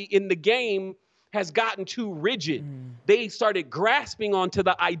somebody in the game has gotten too rigid. They started grasping onto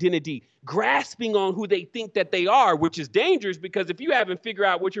the identity, grasping on who they think that they are, which is dangerous, because if you haven't figured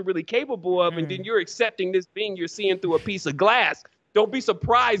out what you're really capable of, and then you're accepting this being you're seeing through a piece of glass, don't be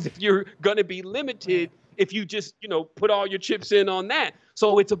surprised if you're going to be limited if you just, put all your chips in on that.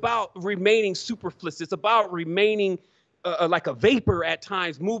 So it's about remaining superfluous. It's about remaining like a vapor at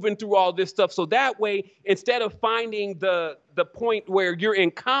times, moving through all this stuff. So that way, instead of finding the point where you're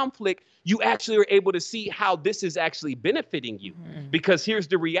in conflict, you actually are able to see how this is actually benefiting you. Because here's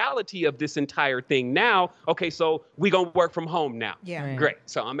the reality of this entire thing now. Okay, so we gonna work from home now. Great.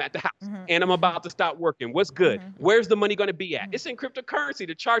 So I'm at the house and I'm about to stop working. What's good? Where's the money gonna be at? It's in cryptocurrency.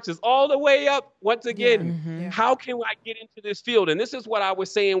 The charts is all the way up. Once again, how can I get into this field? And this is what I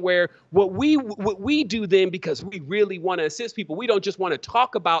was saying, where what we do then, because we really want to assist people, we don't just want to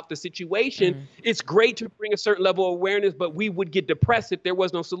talk about the situation. It's great to bring a certain level of awareness, but we would get depressed if there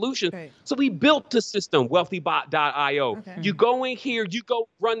was no solution. So we built a system, wealthybot.io. You go in here, you go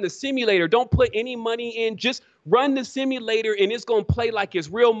run the simulator. Don't put any money in, just run the simulator, and it's going to play like it's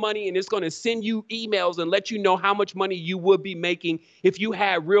real money, and it's going to send you emails and let you know how much money you would be making if you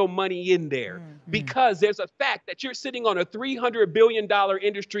had real money in there. Because there's a fact that you're sitting on a $300 billion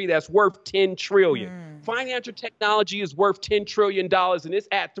industry that's worth $10 trillion. Financial technology is worth $10 trillion, and it's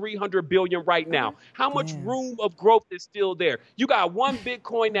at $300 billion right now. How much room of growth is still there? You got one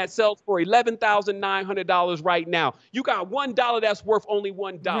Bitcoin that sells for $11,900 right now. You got $1 that's worth only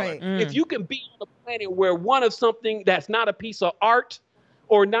 $1. If you can be on a planet where one of something that's not a piece of art,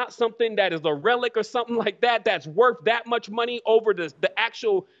 or not something that is a relic or something like that, that's worth that much money over the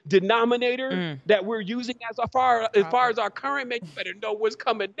actual denominator that we're using as far as our current, man, you better know what's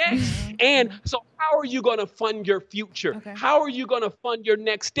coming next. And so how are you going to fund your future? How are you going to fund your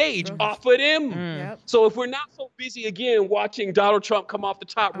next stage? Off of them. So if we're not so busy, again, watching Donald Trump come off the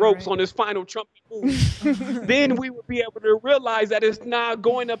top ropes on his final Trump move, then we would be able to realize that it's not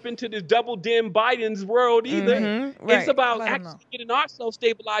going up into this double dim Biden's world either. It's about actually getting ourselves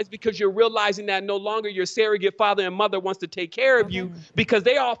stabilized, because you're realizing that no longer your surrogate father and mother wants to take care of you, because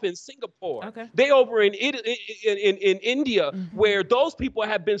they off in Singapore. They over in India, where those people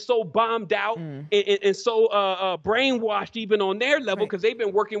have been so bombed out and so brainwashed even on their level, because they've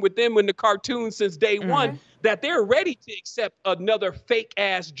been working with them in the cartoons since day one, that they're ready to accept another fake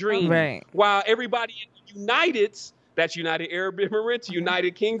ass dream. While everybody in the Uniteds, that's United Arab Emirates,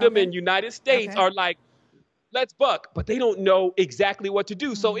 United Kingdom, and United States, are like, let's buck, but they don't know exactly what to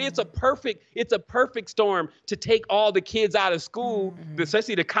do. So it's a perfect storm to take all the kids out of school,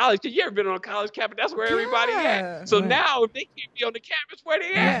 especially the college. You ever been on a college campus? That's where everybody at. So now if they can't be on the campus, where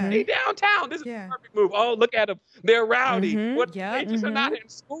they at? They downtown. This is a perfect move. Oh, look at them. They're rowdy. What they just are not in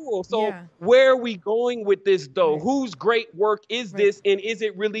school. So where are we going with this though? Whose great work is this, and is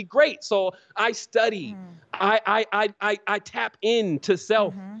it really great? So I study. I tap into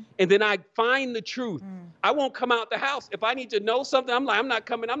self, and then I find the truth. I won't come out the house. If I need to know something, I'm not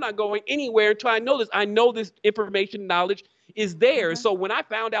going anywhere until I know this. I know this information, knowledge is there. So when I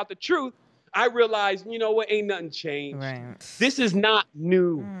found out the truth, I realized, you know what, ain't nothing changed. This is not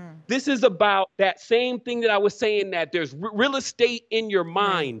new. This is about that same thing that I was saying, that there's real estate in your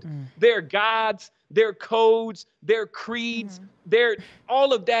mind. There are gods, there are codes, there are creeds,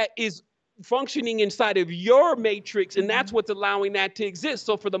 all of that is functioning inside of your matrix, and that's what's allowing that to exist.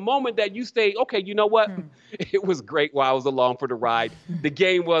 So for the moment that you say, okay, you know what, it was great while I was along for the ride, the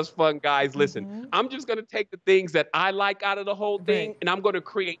game was fun, guys, listen, I'm just going to take the things that I like out of the whole thing, and I'm going to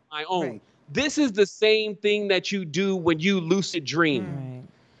create my own. This is the same thing that you do when you lucid dream.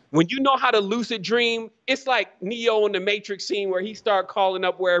 When you know how to lucid dream, it's like Neo in the Matrix scene where he start calling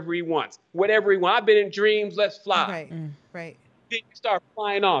up wherever he wants, whatever he wants. I've been in dreams, let's fly. Then you start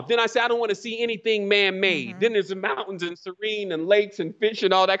flying off. Then I say, I don't want to see anything man-made. Then there's the mountains and serene and lakes and fish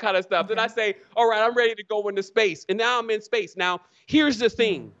and all that kind of stuff. Then I say, all right, I'm ready to go into space. And now I'm in space. Now, here's the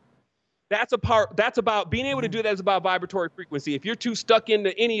thing. That's about being able to do that is about vibratory frequency. If you're too stuck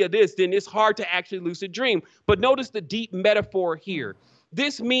into any of this, then it's hard to actually lucid dream. But notice the deep metaphor here.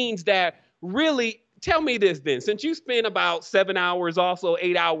 This means that really, tell me this then, since you spend about 7 hours, also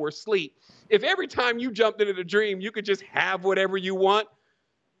 8 hours sleep, if every time you jumped into the dream, you could just have whatever you want,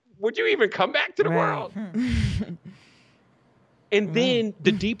 would you even come back to the world? And then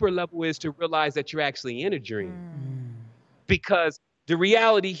the deeper level is to realize that you're actually in a dream. Because the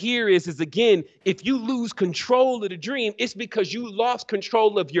reality here is again, if you lose control of the dream, it's because you lost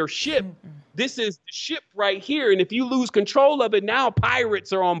control of your ship. This is the ship right here. And if you lose control of it, now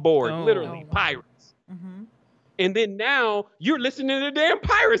pirates are on board, literally pirates. And then now you're listening to the damn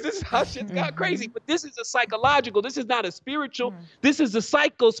pirates. This is how shit's got crazy. But this is a psychological. This is not a spiritual. This is a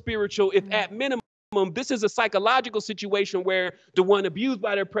psycho-spiritual. If at minimum, this is a psychological situation where the one abused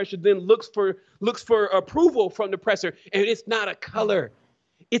by the oppressor then looks for approval from the oppressor. And it's not a color.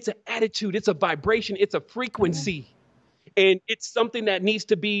 It's an attitude. It's a vibration. It's a frequency. And it's something that needs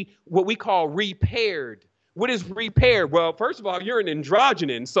to be what we call repaired. What is repaired? Well, first of all, you're an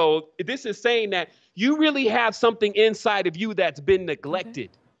androgynon. So this is saying that you really have something inside of you that's been neglected.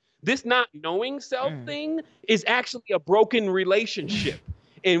 This not knowing self thing is actually a broken relationship.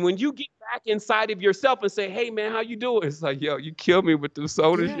 And when you get back inside of yourself and say, hey, man, how you doing? It's like, yo, you killed me with the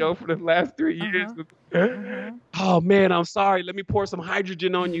sodas, yo, for the last 3 years. Oh, man, I'm sorry. Let me pour some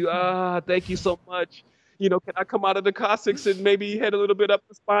hydrogen on you. Thank you so much. You know, can I come out of the caustics and maybe head a little bit up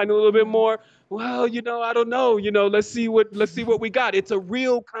the spine a little bit more? Well, you know, I don't know. You know, let's see what we got. It's a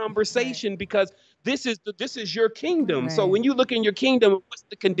real conversation because this is your kingdom. So when you look in your kingdom, what's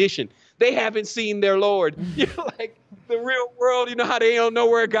the condition? They haven't seen their Lord. You know, like the real world, you know how they don't know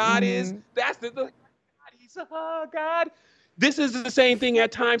where God is? That's God. He's God. This is the same thing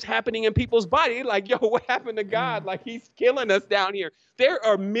at times happening in people's body. Like, yo, what happened to God? Like, he's killing us down here. There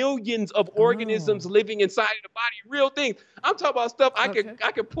are millions of organisms living inside of the body, real things. I'm talking about stuff I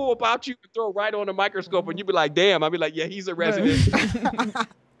could pull up out you and throw right on a microscope, and you'd be like, damn. I'd be like, yeah, he's a resident.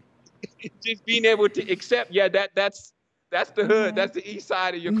 Just being able to accept, yeah, that's the hood. That's the east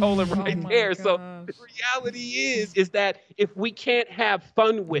side of your colon right there. Gosh. So the reality is that if we can't have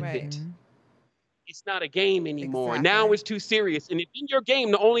fun with it, it's not a game anymore. Exactly. Now it's too serious. And if in your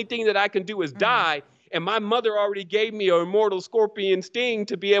game, the only thing that I can do is die, and my mother already gave me an immortal scorpion sting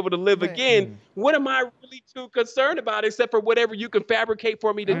to be able to live again, what am I really too concerned about except for whatever you can fabricate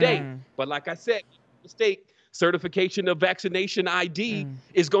for me today? But like I said, mistake. Certification of vaccination ID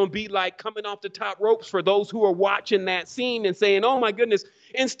is going to be like coming off the top ropes for those who are watching that scene and saying, oh my goodness.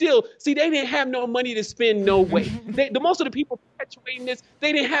 And still, see, they didn't have no money to spend no way. Most of the people perpetuating this,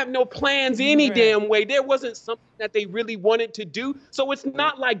 they didn't have no plans any damn way. There wasn't something that they really wanted to do. So it's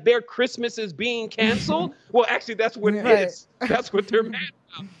not like their Christmas is being canceled. Well, actually, that's what it is. That's what they're mad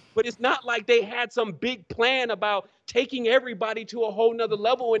about. But it's not like they had some big plan about taking everybody to a whole nother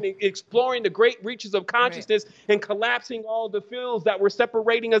level and exploring the great reaches of consciousness and collapsing all the fields that were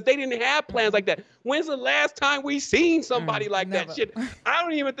separating us. They didn't have plans like that. When's the last time we seen somebody like that? Shit, I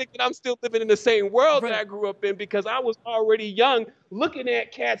don't even think that I'm still living in the same world that I grew up in, because I was already young looking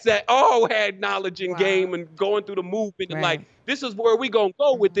at cats that all had knowledge and game and going through the movement and like, this is where we gonna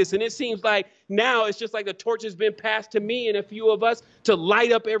go with this. And it seems like now it's just like the torch has been passed to me and a few of us to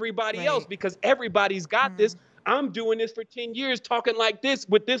light up everybody else, because everybody's got this. I'm doing this for 10 years, talking like this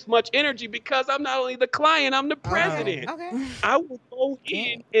with this much energy, because I'm not only the client, I'm the president. I will go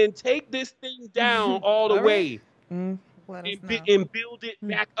in and take this thing down all the way and build it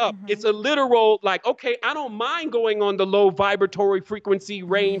back up. It's a literal, like, okay, I don't mind going on the low vibratory frequency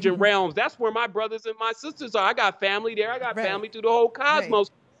range and realms. That's where my brothers and my sisters are. I got family there. I got family through the whole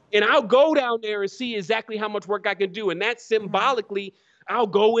cosmos. And I'll go down there and see exactly how much work I can do. And that's symbolically, I'll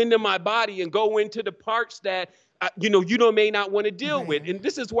go into my body and go into the parts that, you may not want to deal with. And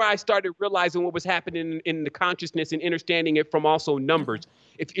this is where I started realizing what was happening in the consciousness and understanding it from also numbers.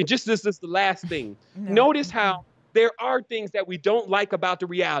 This is the last thing. Notice how there are things that we don't like about the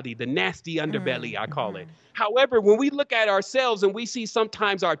reality, the nasty underbelly, I call it. However, when we look at ourselves and we see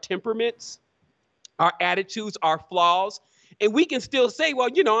sometimes our temperaments, our attitudes, our flaws, and we can still say, well,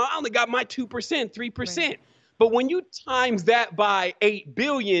 I only got my 2%, 3%. But when you times that by 8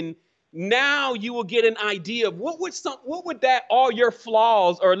 billion, now you will get an idea of what would that, all your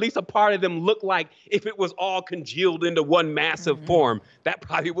flaws, or at least a part of them, look like if it was all congealed into one massive form. That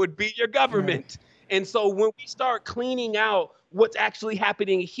probably would be your government. And so when we start cleaning out what's actually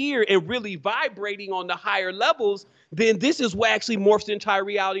happening here and really vibrating on the higher levels, then this is what actually morphs the entire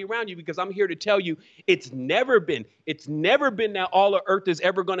reality around you. Because I'm here to tell you, it's never been that all of Earth is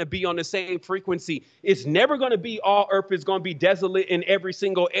ever going to be on the same frequency. It's never going to be all Earth is going to be desolate in every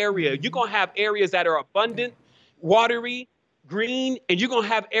single area. You're going to have areas that are abundant, watery, green, and you're going to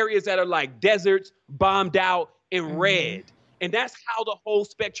have areas that are like deserts, bombed out, and red. And that's how the whole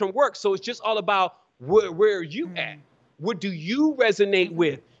spectrum works. So it's just all about where are you at? What do you resonate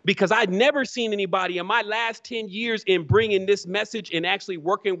with? Because I'd never seen anybody in my last 10 years in bringing this message and actually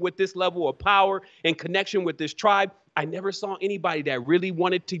working with this level of power and connection with this tribe. I never saw anybody that really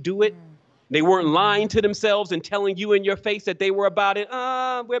wanted to do it. They weren't lying to themselves and telling you in your face that they were about it.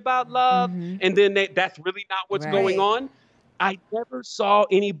 We're about love. And then that's really not what's going on. I never saw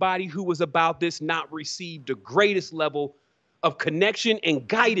anybody who was about this not receive the greatest level of connection and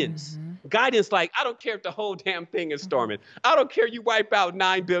guidance. Guidance, like, I don't care if the whole damn thing is storming. I don't care you wipe out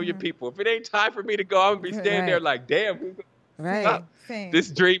 9 billion people. If it ain't time for me to go, I'm going to be standing there like, damn,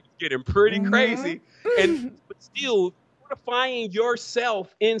 this dream is getting pretty crazy. But still, fortifying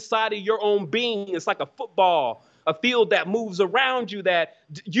yourself inside of your own being, it's like a football, a field that moves around you, that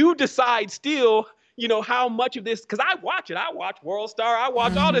you decide still, how much of this, because I watch it. I watch World Star. I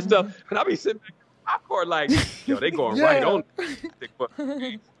watch all this stuff. And I'll be sitting back popcorn like, they going right on.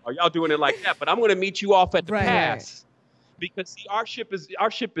 Are y'all doing it like that? But I'm going to meet you off at the pass, because see, our ship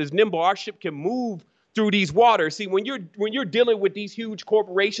is nimble. Our ship can move through these waters. See, when you're dealing with these huge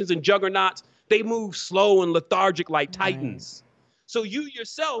corporations and juggernauts, they move slow and lethargic like titans. So you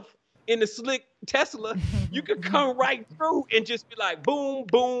yourself in the slick Tesla, you could come right through and just be like, boom,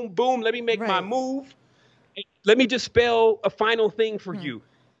 boom, boom. Let me make my move. Let me just spell a final thing for you.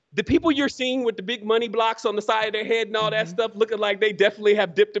 The people you're seeing with the big money blocks on the side of their head and all that stuff, looking like they definitely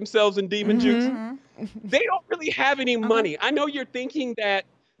have dipped themselves in demon juice, they don't really have any money. I know you're thinking that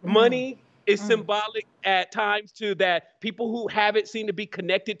money is symbolic at times to that people who have it seem to be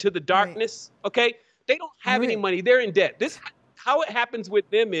connected to the darkness, okay? They don't have any money. They're in debt. How it happens with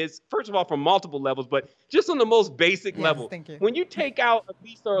them is, first of all, from multiple levels, but just on the most basic level. When you take out a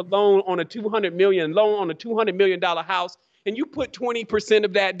lease or a loan on a $200 million house, and you put 20%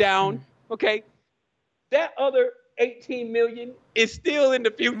 of that down, okay, that other 18 million is still in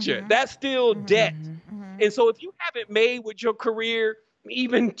the future. That's still debt. And so if you haven't made with your career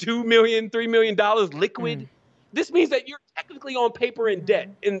even $2 million, $3 million liquid, this means that you're technically on paper in debt.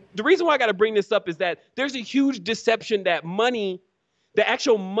 And the reason why I got to bring this up is that there's a huge deception that money, the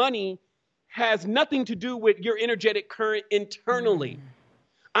actual money, has nothing to do with your energetic current internally.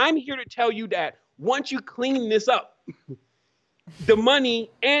 I'm here to tell you that once you clean this up, the money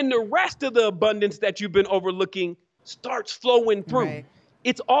and the rest of the abundance that you've been overlooking starts flowing through.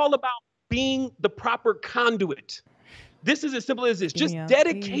 It's all about being the proper conduit. This is as simple as this. Just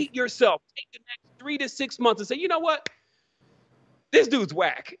dedicate yourself. Take the next 3 to 6 months and say, you know what? This dude's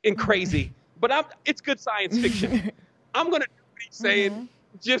whack and crazy, but it's good science fiction. I'm going to do what he's saying.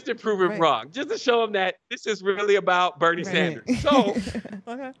 just to prove him wrong, just to show him that this is really about Bernie Sanders. So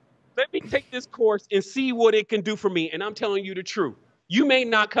let me take this course and see what it can do for me. And I'm telling you the truth. You may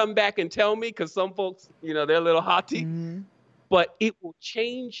not come back and tell me because some folks, you know, they're a little haughty, but it will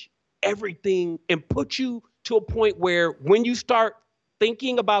change everything and put you to a point where when you start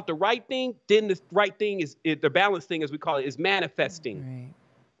thinking about the right thing, then the right thing is the balanced thing, as we call it, is manifesting. Right.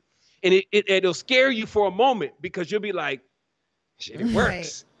 And it'll scare you for a moment because you'll be like, shit, it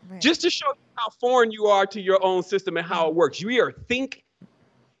works. Right. Just to show you how foreign you are to your own system and how it works. We are think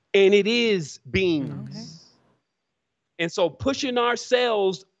and it is beings. Okay. And so pushing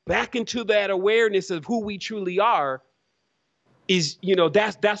ourselves back into that awareness of who we truly are is, you know,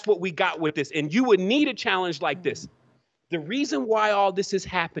 that's what we got with this. And you would need a challenge like this. The reason why all this is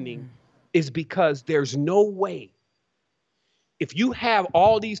happening is because there's no way, if you have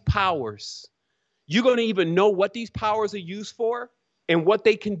all these powers, you're going to even know what these powers are used for and what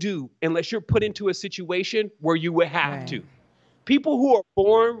they can do unless you're put into a situation where you would have to. People who are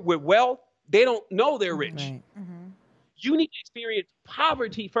born with wealth, they don't know they're rich. Right. You need to experience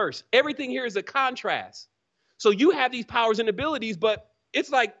poverty first. Everything here is a contrast. So you have these powers and abilities, but it's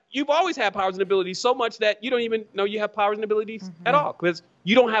like you've always had powers and abilities so much that you don't even know you have powers and abilities at all because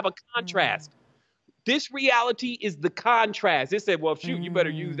you don't have a contrast. This reality is the contrast. It said, well, shoot, you better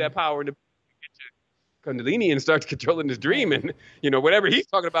use that power and get your Kundalini and start controlling this dream and, you know, whatever he's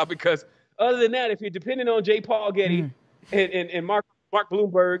talking about. Because other than that, if you're depending on J. Paul Getty and Mark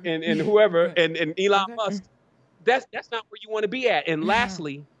Bloomberg and whoever and Elon Musk, that's not where you want to be at. And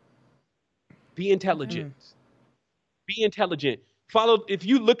lastly, be intelligent. Be intelligent. Follow, if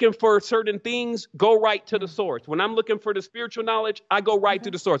you're looking for certain things, go right to the source. When I'm looking for the spiritual knowledge, I go right to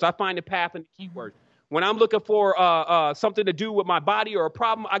the source. I find the path and the keyword. When I'm looking for something to do with my body or a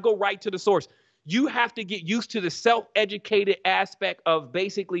problem, I go right to the source. You have to get used to the self-educated aspect of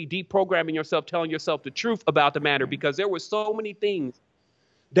basically deprogramming yourself, telling yourself the truth about the matter, because there were so many things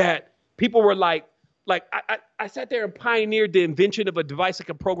that people were like I sat there and pioneered the invention of a device that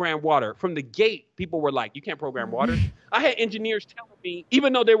could program water. From the gate, people were like, you can't program water. I had engineers telling me,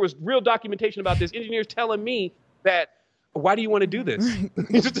 even though there was real documentation about this, engineers telling me that, why do you want to do this?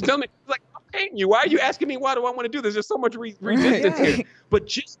 Just to tell me, like, I'm paying you. Why are you asking me why do I want to do this? There's so much resistance here. But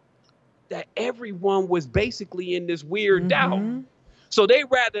just that everyone was basically in this weird doubt. So they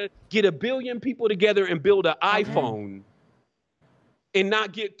rather get 1 billion people together and build an iPhone and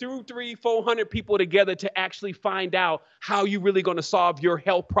not get 300-400 people together to actually find out how you're really going to solve your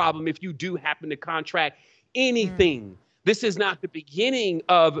health problem if you do happen to contract anything. This is not the beginning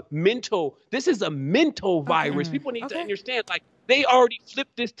of mental. This is a mental virus. People need to understand, like, they already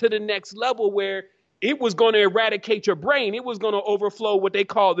flipped this to the next level where it was going to eradicate your brain. It was going to overflow what they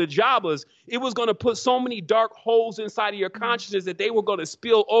call the Jabas. It was going to put so many dark holes inside of your consciousness that they were going to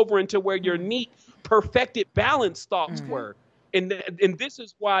spill over into where your neat, perfected, balanced thoughts were. And this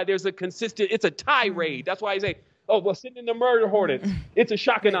is why there's a consistent, it's a tirade. That's why I say, oh, well, send in the murder hornets. It's a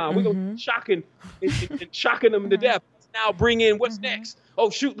shocking on. We're going to shocking and shocking them to death. Let's now bring in what's next. Oh,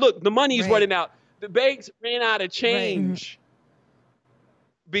 shoot, look, the money's running out. The banks ran out of change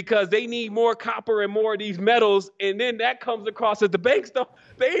because they need more copper and more of these metals. And then that comes across as the banks,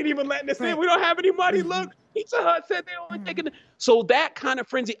 they ain't even letting us in. We don't have any money. Look, Pizza Hut said they only taking it. So that kind of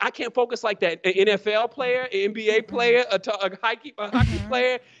frenzy, I can't focus like that. An NFL player, an NBA player, a hockey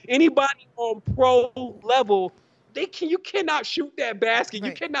player, anybody on pro level, you cannot shoot that basket.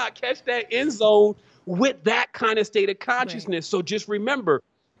 You cannot catch that end zone with that kind of state of consciousness. So just remember,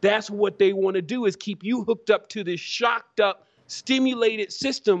 that's what they want to do, is keep you hooked up to this shocked up, stimulated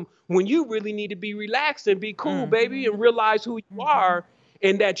system when you really need to be relaxed and be cool, baby, and realize who you are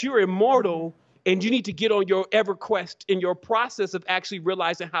and that you're immortal. And you need to get on your EverQuest in your process of actually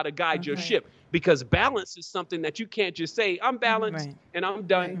realizing how to guide your ship, because balance is something that you can't just say, I'm balanced and I'm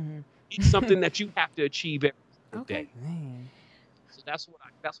done. It's something that you have to achieve every single day. So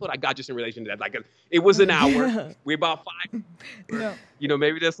that's what I got just in relation to that. Like, it was an hour. We're about 5. You know,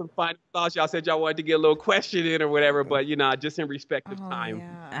 maybe there's some final thoughts. Y'all said y'all wanted to get a little question in or whatever, but, you know, just in respect of time.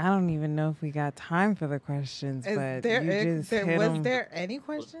 I don't even know if we got time for the questions, but was there any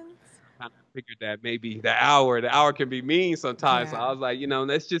questions? I figured that maybe the hour can be mean sometimes. So I was like, you know,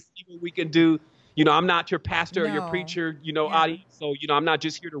 let's just see what we can do. You know, I'm not your pastor or your preacher, you know, audience. So, you know, I'm not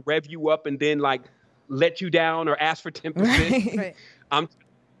just here to rev you up and then like let you down or ask for 10%. I'm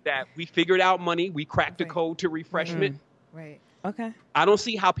that we figured out money. We cracked the code to refreshment. Okay. I don't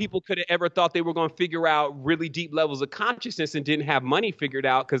see how people could have ever thought they were going to figure out really deep levels of consciousness and didn't have money figured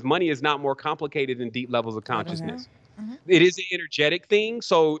out, because money is not more complicated than deep levels of consciousness. It is an energetic thing.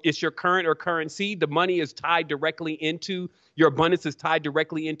 So it's your current or currency. The money is tied directly into your abundance, is tied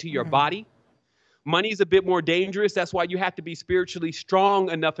directly into your body. Money is a bit more dangerous. That's why you have to be spiritually strong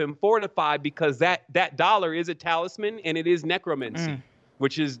enough and fortified, because that dollar is a talisman, and it is necromancy,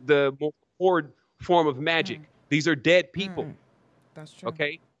 which is the more form of magic. These are dead people. That's true.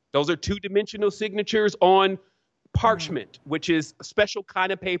 Okay. Those are two-dimensional signatures on parchment, which is a special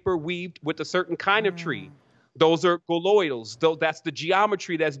kind of paper weaved with a certain kind of tree. Those are colloidals. That's the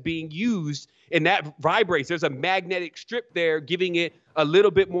geometry that's being used, and that vibrates. There's a magnetic strip there giving it a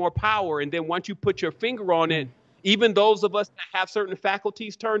little bit more power. And then once you put your finger on it, even those of us that have certain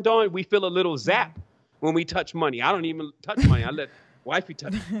faculties turned on, we feel a little zap when we touch money. I don't even touch money. I let wifey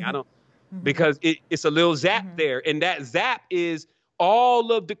touch me. I don't, because it's a little zap there. And that zap is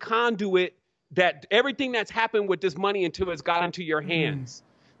all of the conduit, that everything that's happened with this money until it's got into your hands.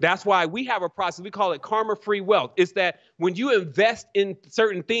 That's why we have a process. We call it karma-free wealth. It's that when you invest in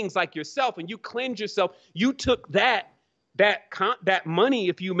certain things like yourself and you cleanse yourself, you took that money,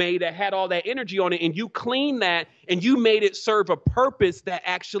 if you made, that had all that energy on it, and you clean that and you made it serve a purpose that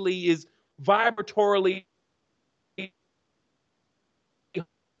actually is vibratorily. You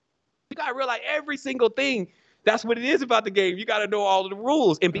got to realize every single thing. That's what it is about the game. You got to know all of the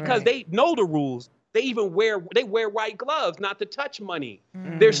rules. And because they know the rules, they wear white gloves not to touch money.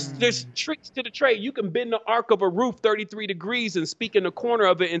 There's tricks to the trade. You can bend the arc of a roof 33 degrees and speak in the corner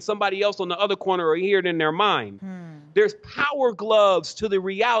of it, and somebody else on the other corner will hear it in their mind. There's power gloves to the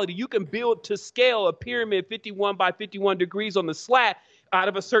reality. You can build to scale a pyramid 51 by 51 degrees on the slat out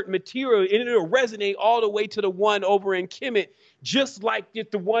of a certain material, and it'll resonate all the way to the one over in Kemet, just like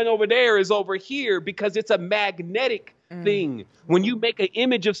if the one over there is over here, because it's a magnetic thing. When you make an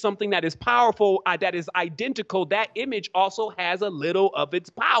image of something that is powerful, that is identical, that image also has a little of its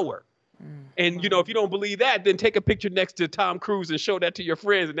power. And, if you don't believe that, then take a picture next to Tom Cruise and show that to your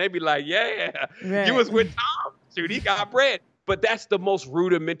friends, and they be like, yeah, you was with Tom. Dude, he got bread. But that's the most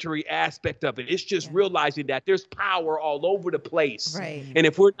rudimentary aspect of it. It's just realizing that there's power all over the place. And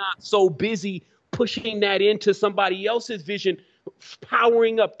if we're not so busy pushing that into somebody else's vision,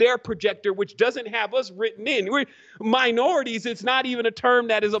 powering up their projector, which doesn't have us written in. We're minorities. It's not even a term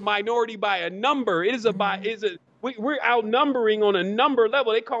that is a minority by a number. It is we're outnumbering on a number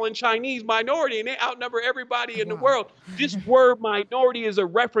level. They call in Chinese minority, and they outnumber everybody in the world. This word minority is a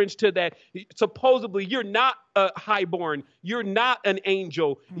reference to that. Supposedly, you're not a highborn. You're not an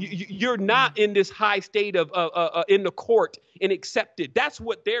angel. You're not in this high state of in the court and accepted. That's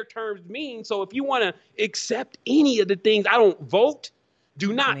what their terms mean. So if you want to accept any of the things, I don't vote.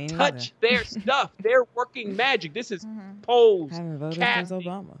 Do not touch their stuff. They're working magic. This is polls, casting,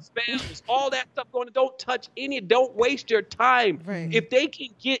 spells, all that stuff going on. Don't touch any. Don't waste your time. If they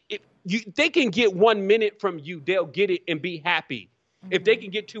can get 1 minute from you, they'll get it and be happy. If they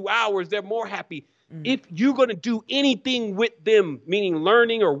can get 2 hours, they're more happy. If you're going to do anything with them, meaning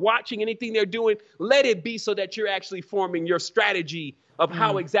learning or watching anything they're doing, let it be so that you're actually forming your strategy of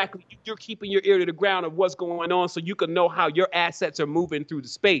how exactly you're keeping your ear to the ground of what's going on, so you can know how your assets are moving through the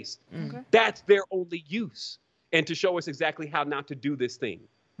space. That's their only use. And to show us exactly how not to do this thing.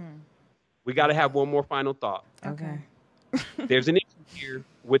 We got to have one more final thought. There's an issue here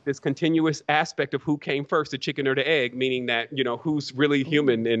with this continuous aspect of who came first, the chicken or the egg, meaning that, who's really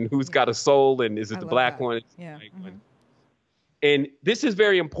human and who's got a soul, and is it the black one? Yeah. One? And this is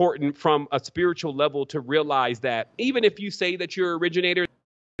very important from a spiritual level to realize that even if you say that you're an originator,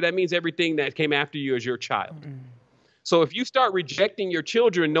 that means everything that came after you is your child. So if you start rejecting your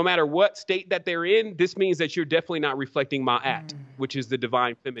children, no matter what state that they're in, this means that you're definitely not reflecting Ma'at, which is the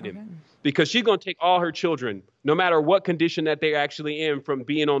divine feminine. Because she's going to take all her children, no matter what condition that they're actually in, from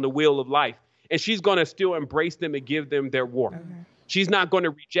being on the wheel of life, and she's going to still embrace them and give them their warmth. She's not going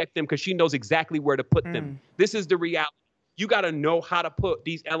to reject them because she knows exactly where to put them. This is the reality. You got to know how to put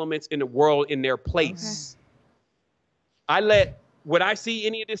these elements in the world in their place. When I see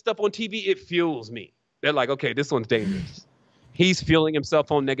any of this stuff on TV, it fuels me. They're like, okay, this one's dangerous. He's fueling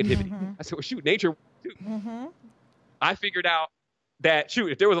himself on negativity. I said, well, shoot, nature. I figured out that,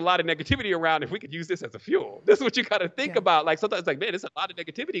 shoot, if there was a lot of negativity around, if we could use this as a fuel, this is what you got to think about. Like, sometimes it's like, man, there's a lot of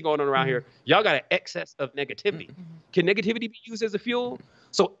negativity going on around here. Y'all got an excess of negativity. Can negativity be used as a fuel?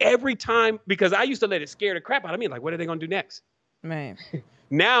 So every time, because I used to let it scare the crap out of me, like, what are they going to do next? Man.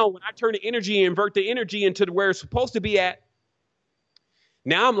 Now, when I turn the energy and invert the energy into where it's supposed to be at,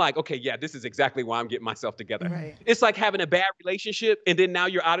 now I'm like, okay, yeah, this is exactly why I'm getting myself together. It's like having a bad relationship, and then now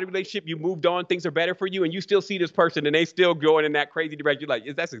you're out of the relationship, you moved on, things are better for you, and you still see this person, and they still going in that crazy direction. You're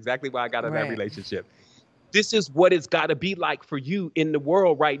like, that's exactly why I got in that relationship. This is what it's got to be like for you in the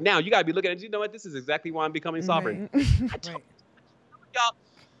world right now. You got to be looking at it. You know what? This is exactly why I'm becoming sovereign. Right. Y'all,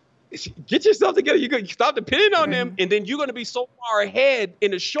 get yourself together. You're going to stop depending on them, and then you're going to be so far ahead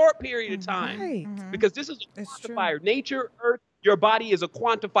in a short period of time. Because this is a quantifier. Nature, earth, your body is a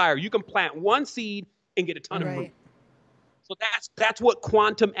quantifier. You can plant one seed and get a ton of fruit. So that's what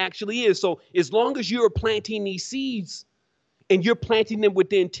quantum actually is. So as long as you're planting these seeds and you're planting them with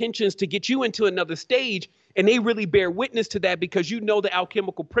the intentions to get you into another stage, and they really bear witness to that because you know the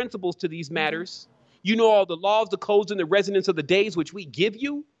alchemical principles to these matters. You know all the laws, the codes, and the resonance of the days which we give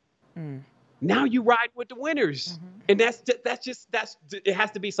you. Now you ride with the winners. And that's it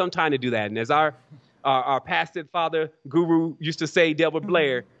has to be some time to do that. And as our pastor father guru used to say, Delbert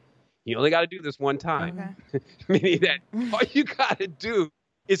Blair, you only got to do this one time. Meaning that all you got to do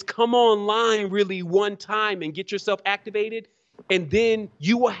is come online really one time and get yourself activated. And then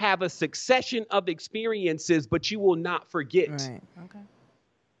you will have a succession of experiences, but you will not forget. Right. Okay.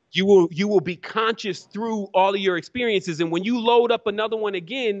 You will be conscious through all of your experiences. And when you load up another one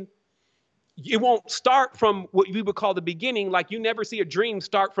again, it won't start from what we would call the beginning. Like you never see a dream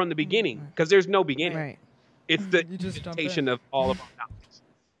start from the beginning because there's no beginning. Right. It's the implementation of all of our knowledge.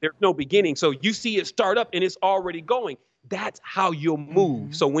 There's no beginning. So you see it start up and it's already going. That's how you'll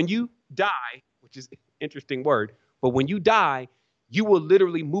move. So when you die, which is an interesting word, but when you die, you will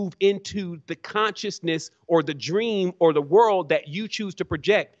literally move into the consciousness or the dream or the world that you choose to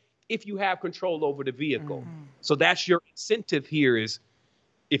project if you have control over the vehicle. So that's your incentive here is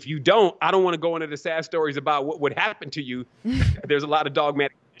if you don't, I don't want to go into the sad stories about what would happen to you. There's a lot of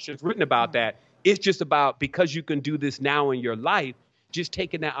dogmatic traditions written about that. It's just about because you can do this now in your life, just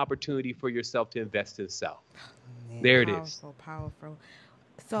taking that opportunity for yourself to invest in self. There it is. So powerful.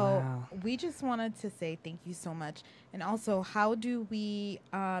 So we just wanted to say thank you so much. And also, how do we,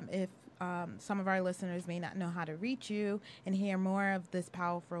 if some of our listeners may not know how to reach you and hear more of this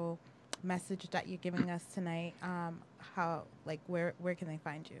powerful message that you're giving us tonight, where can they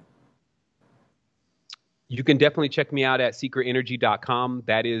find you? You can definitely check me out at secretenergy.com.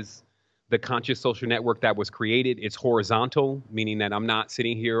 That is the conscious social network that was created. It's horizontal, meaning that I'm not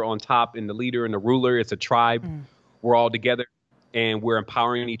sitting here on top and the leader and the ruler. It's a tribe. We're all together and we're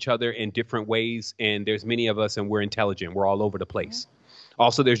empowering each other in different ways. And there's many of us and we're intelligent. We're all over the place.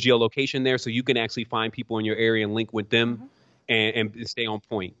 Also, there's geolocation there. So you can actually find people in your area and link with them and stay on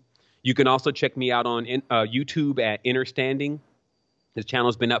point. You can also check me out on YouTube at Understanding. This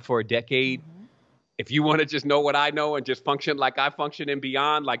channel's been up for a decade. If you want to just know what I know and just function like I function and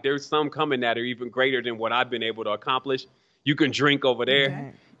beyond, like there's some coming that are even greater than what I've been able to accomplish. You can drink over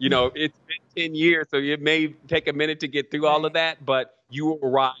there. You know, it's been 10 years, so it may take a minute to get through all of that, but you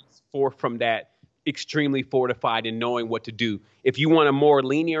will rise forth from that extremely fortified in knowing what to do. If you want a more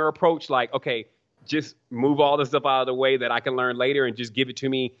linear approach, like, okay, just move all the stuff out of the way that I can learn later and just give it to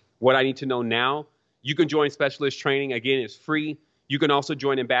me what I need to know now, you can join specialist training. Again, it's free. You can also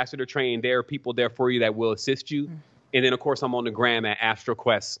join ambassador training. There are people there for you that will assist you. And then, of course, I'm on the gram at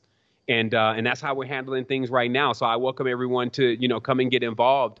AstroQuest. And that's how we're handling things right now. So I welcome everyone to, come and get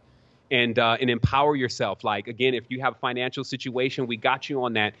involved and empower yourself. Like, again, if you have a financial situation, we got you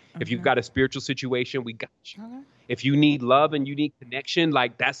on that. If you've got a spiritual situation, we got you. If you need love and you need connection,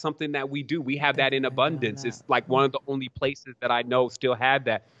 like that's something that we do. We have that in abundance. It's like one of the only places that I know still have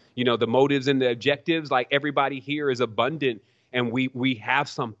that. The motives and the objectives, like everybody here is abundant and we have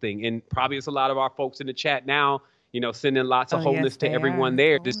something. And probably it's a lot of our folks in the chat now, sending lots of wholeness to everyone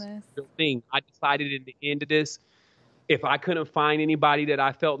there. This thing, I decided at the end of this, if I couldn't find anybody that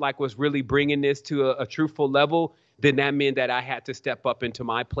I felt like was really bringing this to a truthful level, then that meant that I had to step up into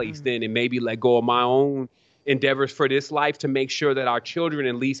my place then and maybe let go of my own endeavors for this life to make sure that our children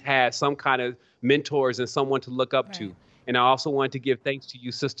at least had some kind of mentors and someone to look up to. And I also wanted to give thanks to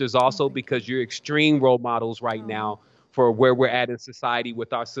you sisters also because you're extreme role models right now for where we're at in society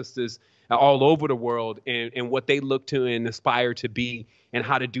with our sisters all over the world and what they look to and aspire to be and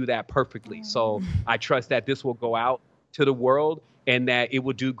how to do that perfectly. So I trust that this will go out to the world and that it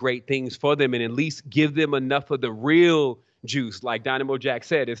will do great things for them and at least give them enough of the real juice. Like Dynamo Jack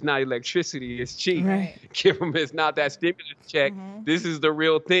said, it's not electricity, it's cheap. Give them, it's not that stimulus check. This is the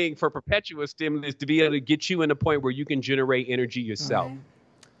real thing for perpetual stimulus to be able to get you in a point where you can generate energy yourself.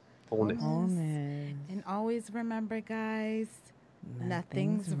 Wholeness. And always remember, guys,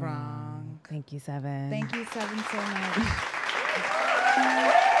 nothing's wrong. Thank you, Sevan. Thank you, Sevan, so much.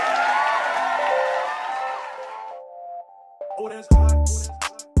 Oh, that's hot.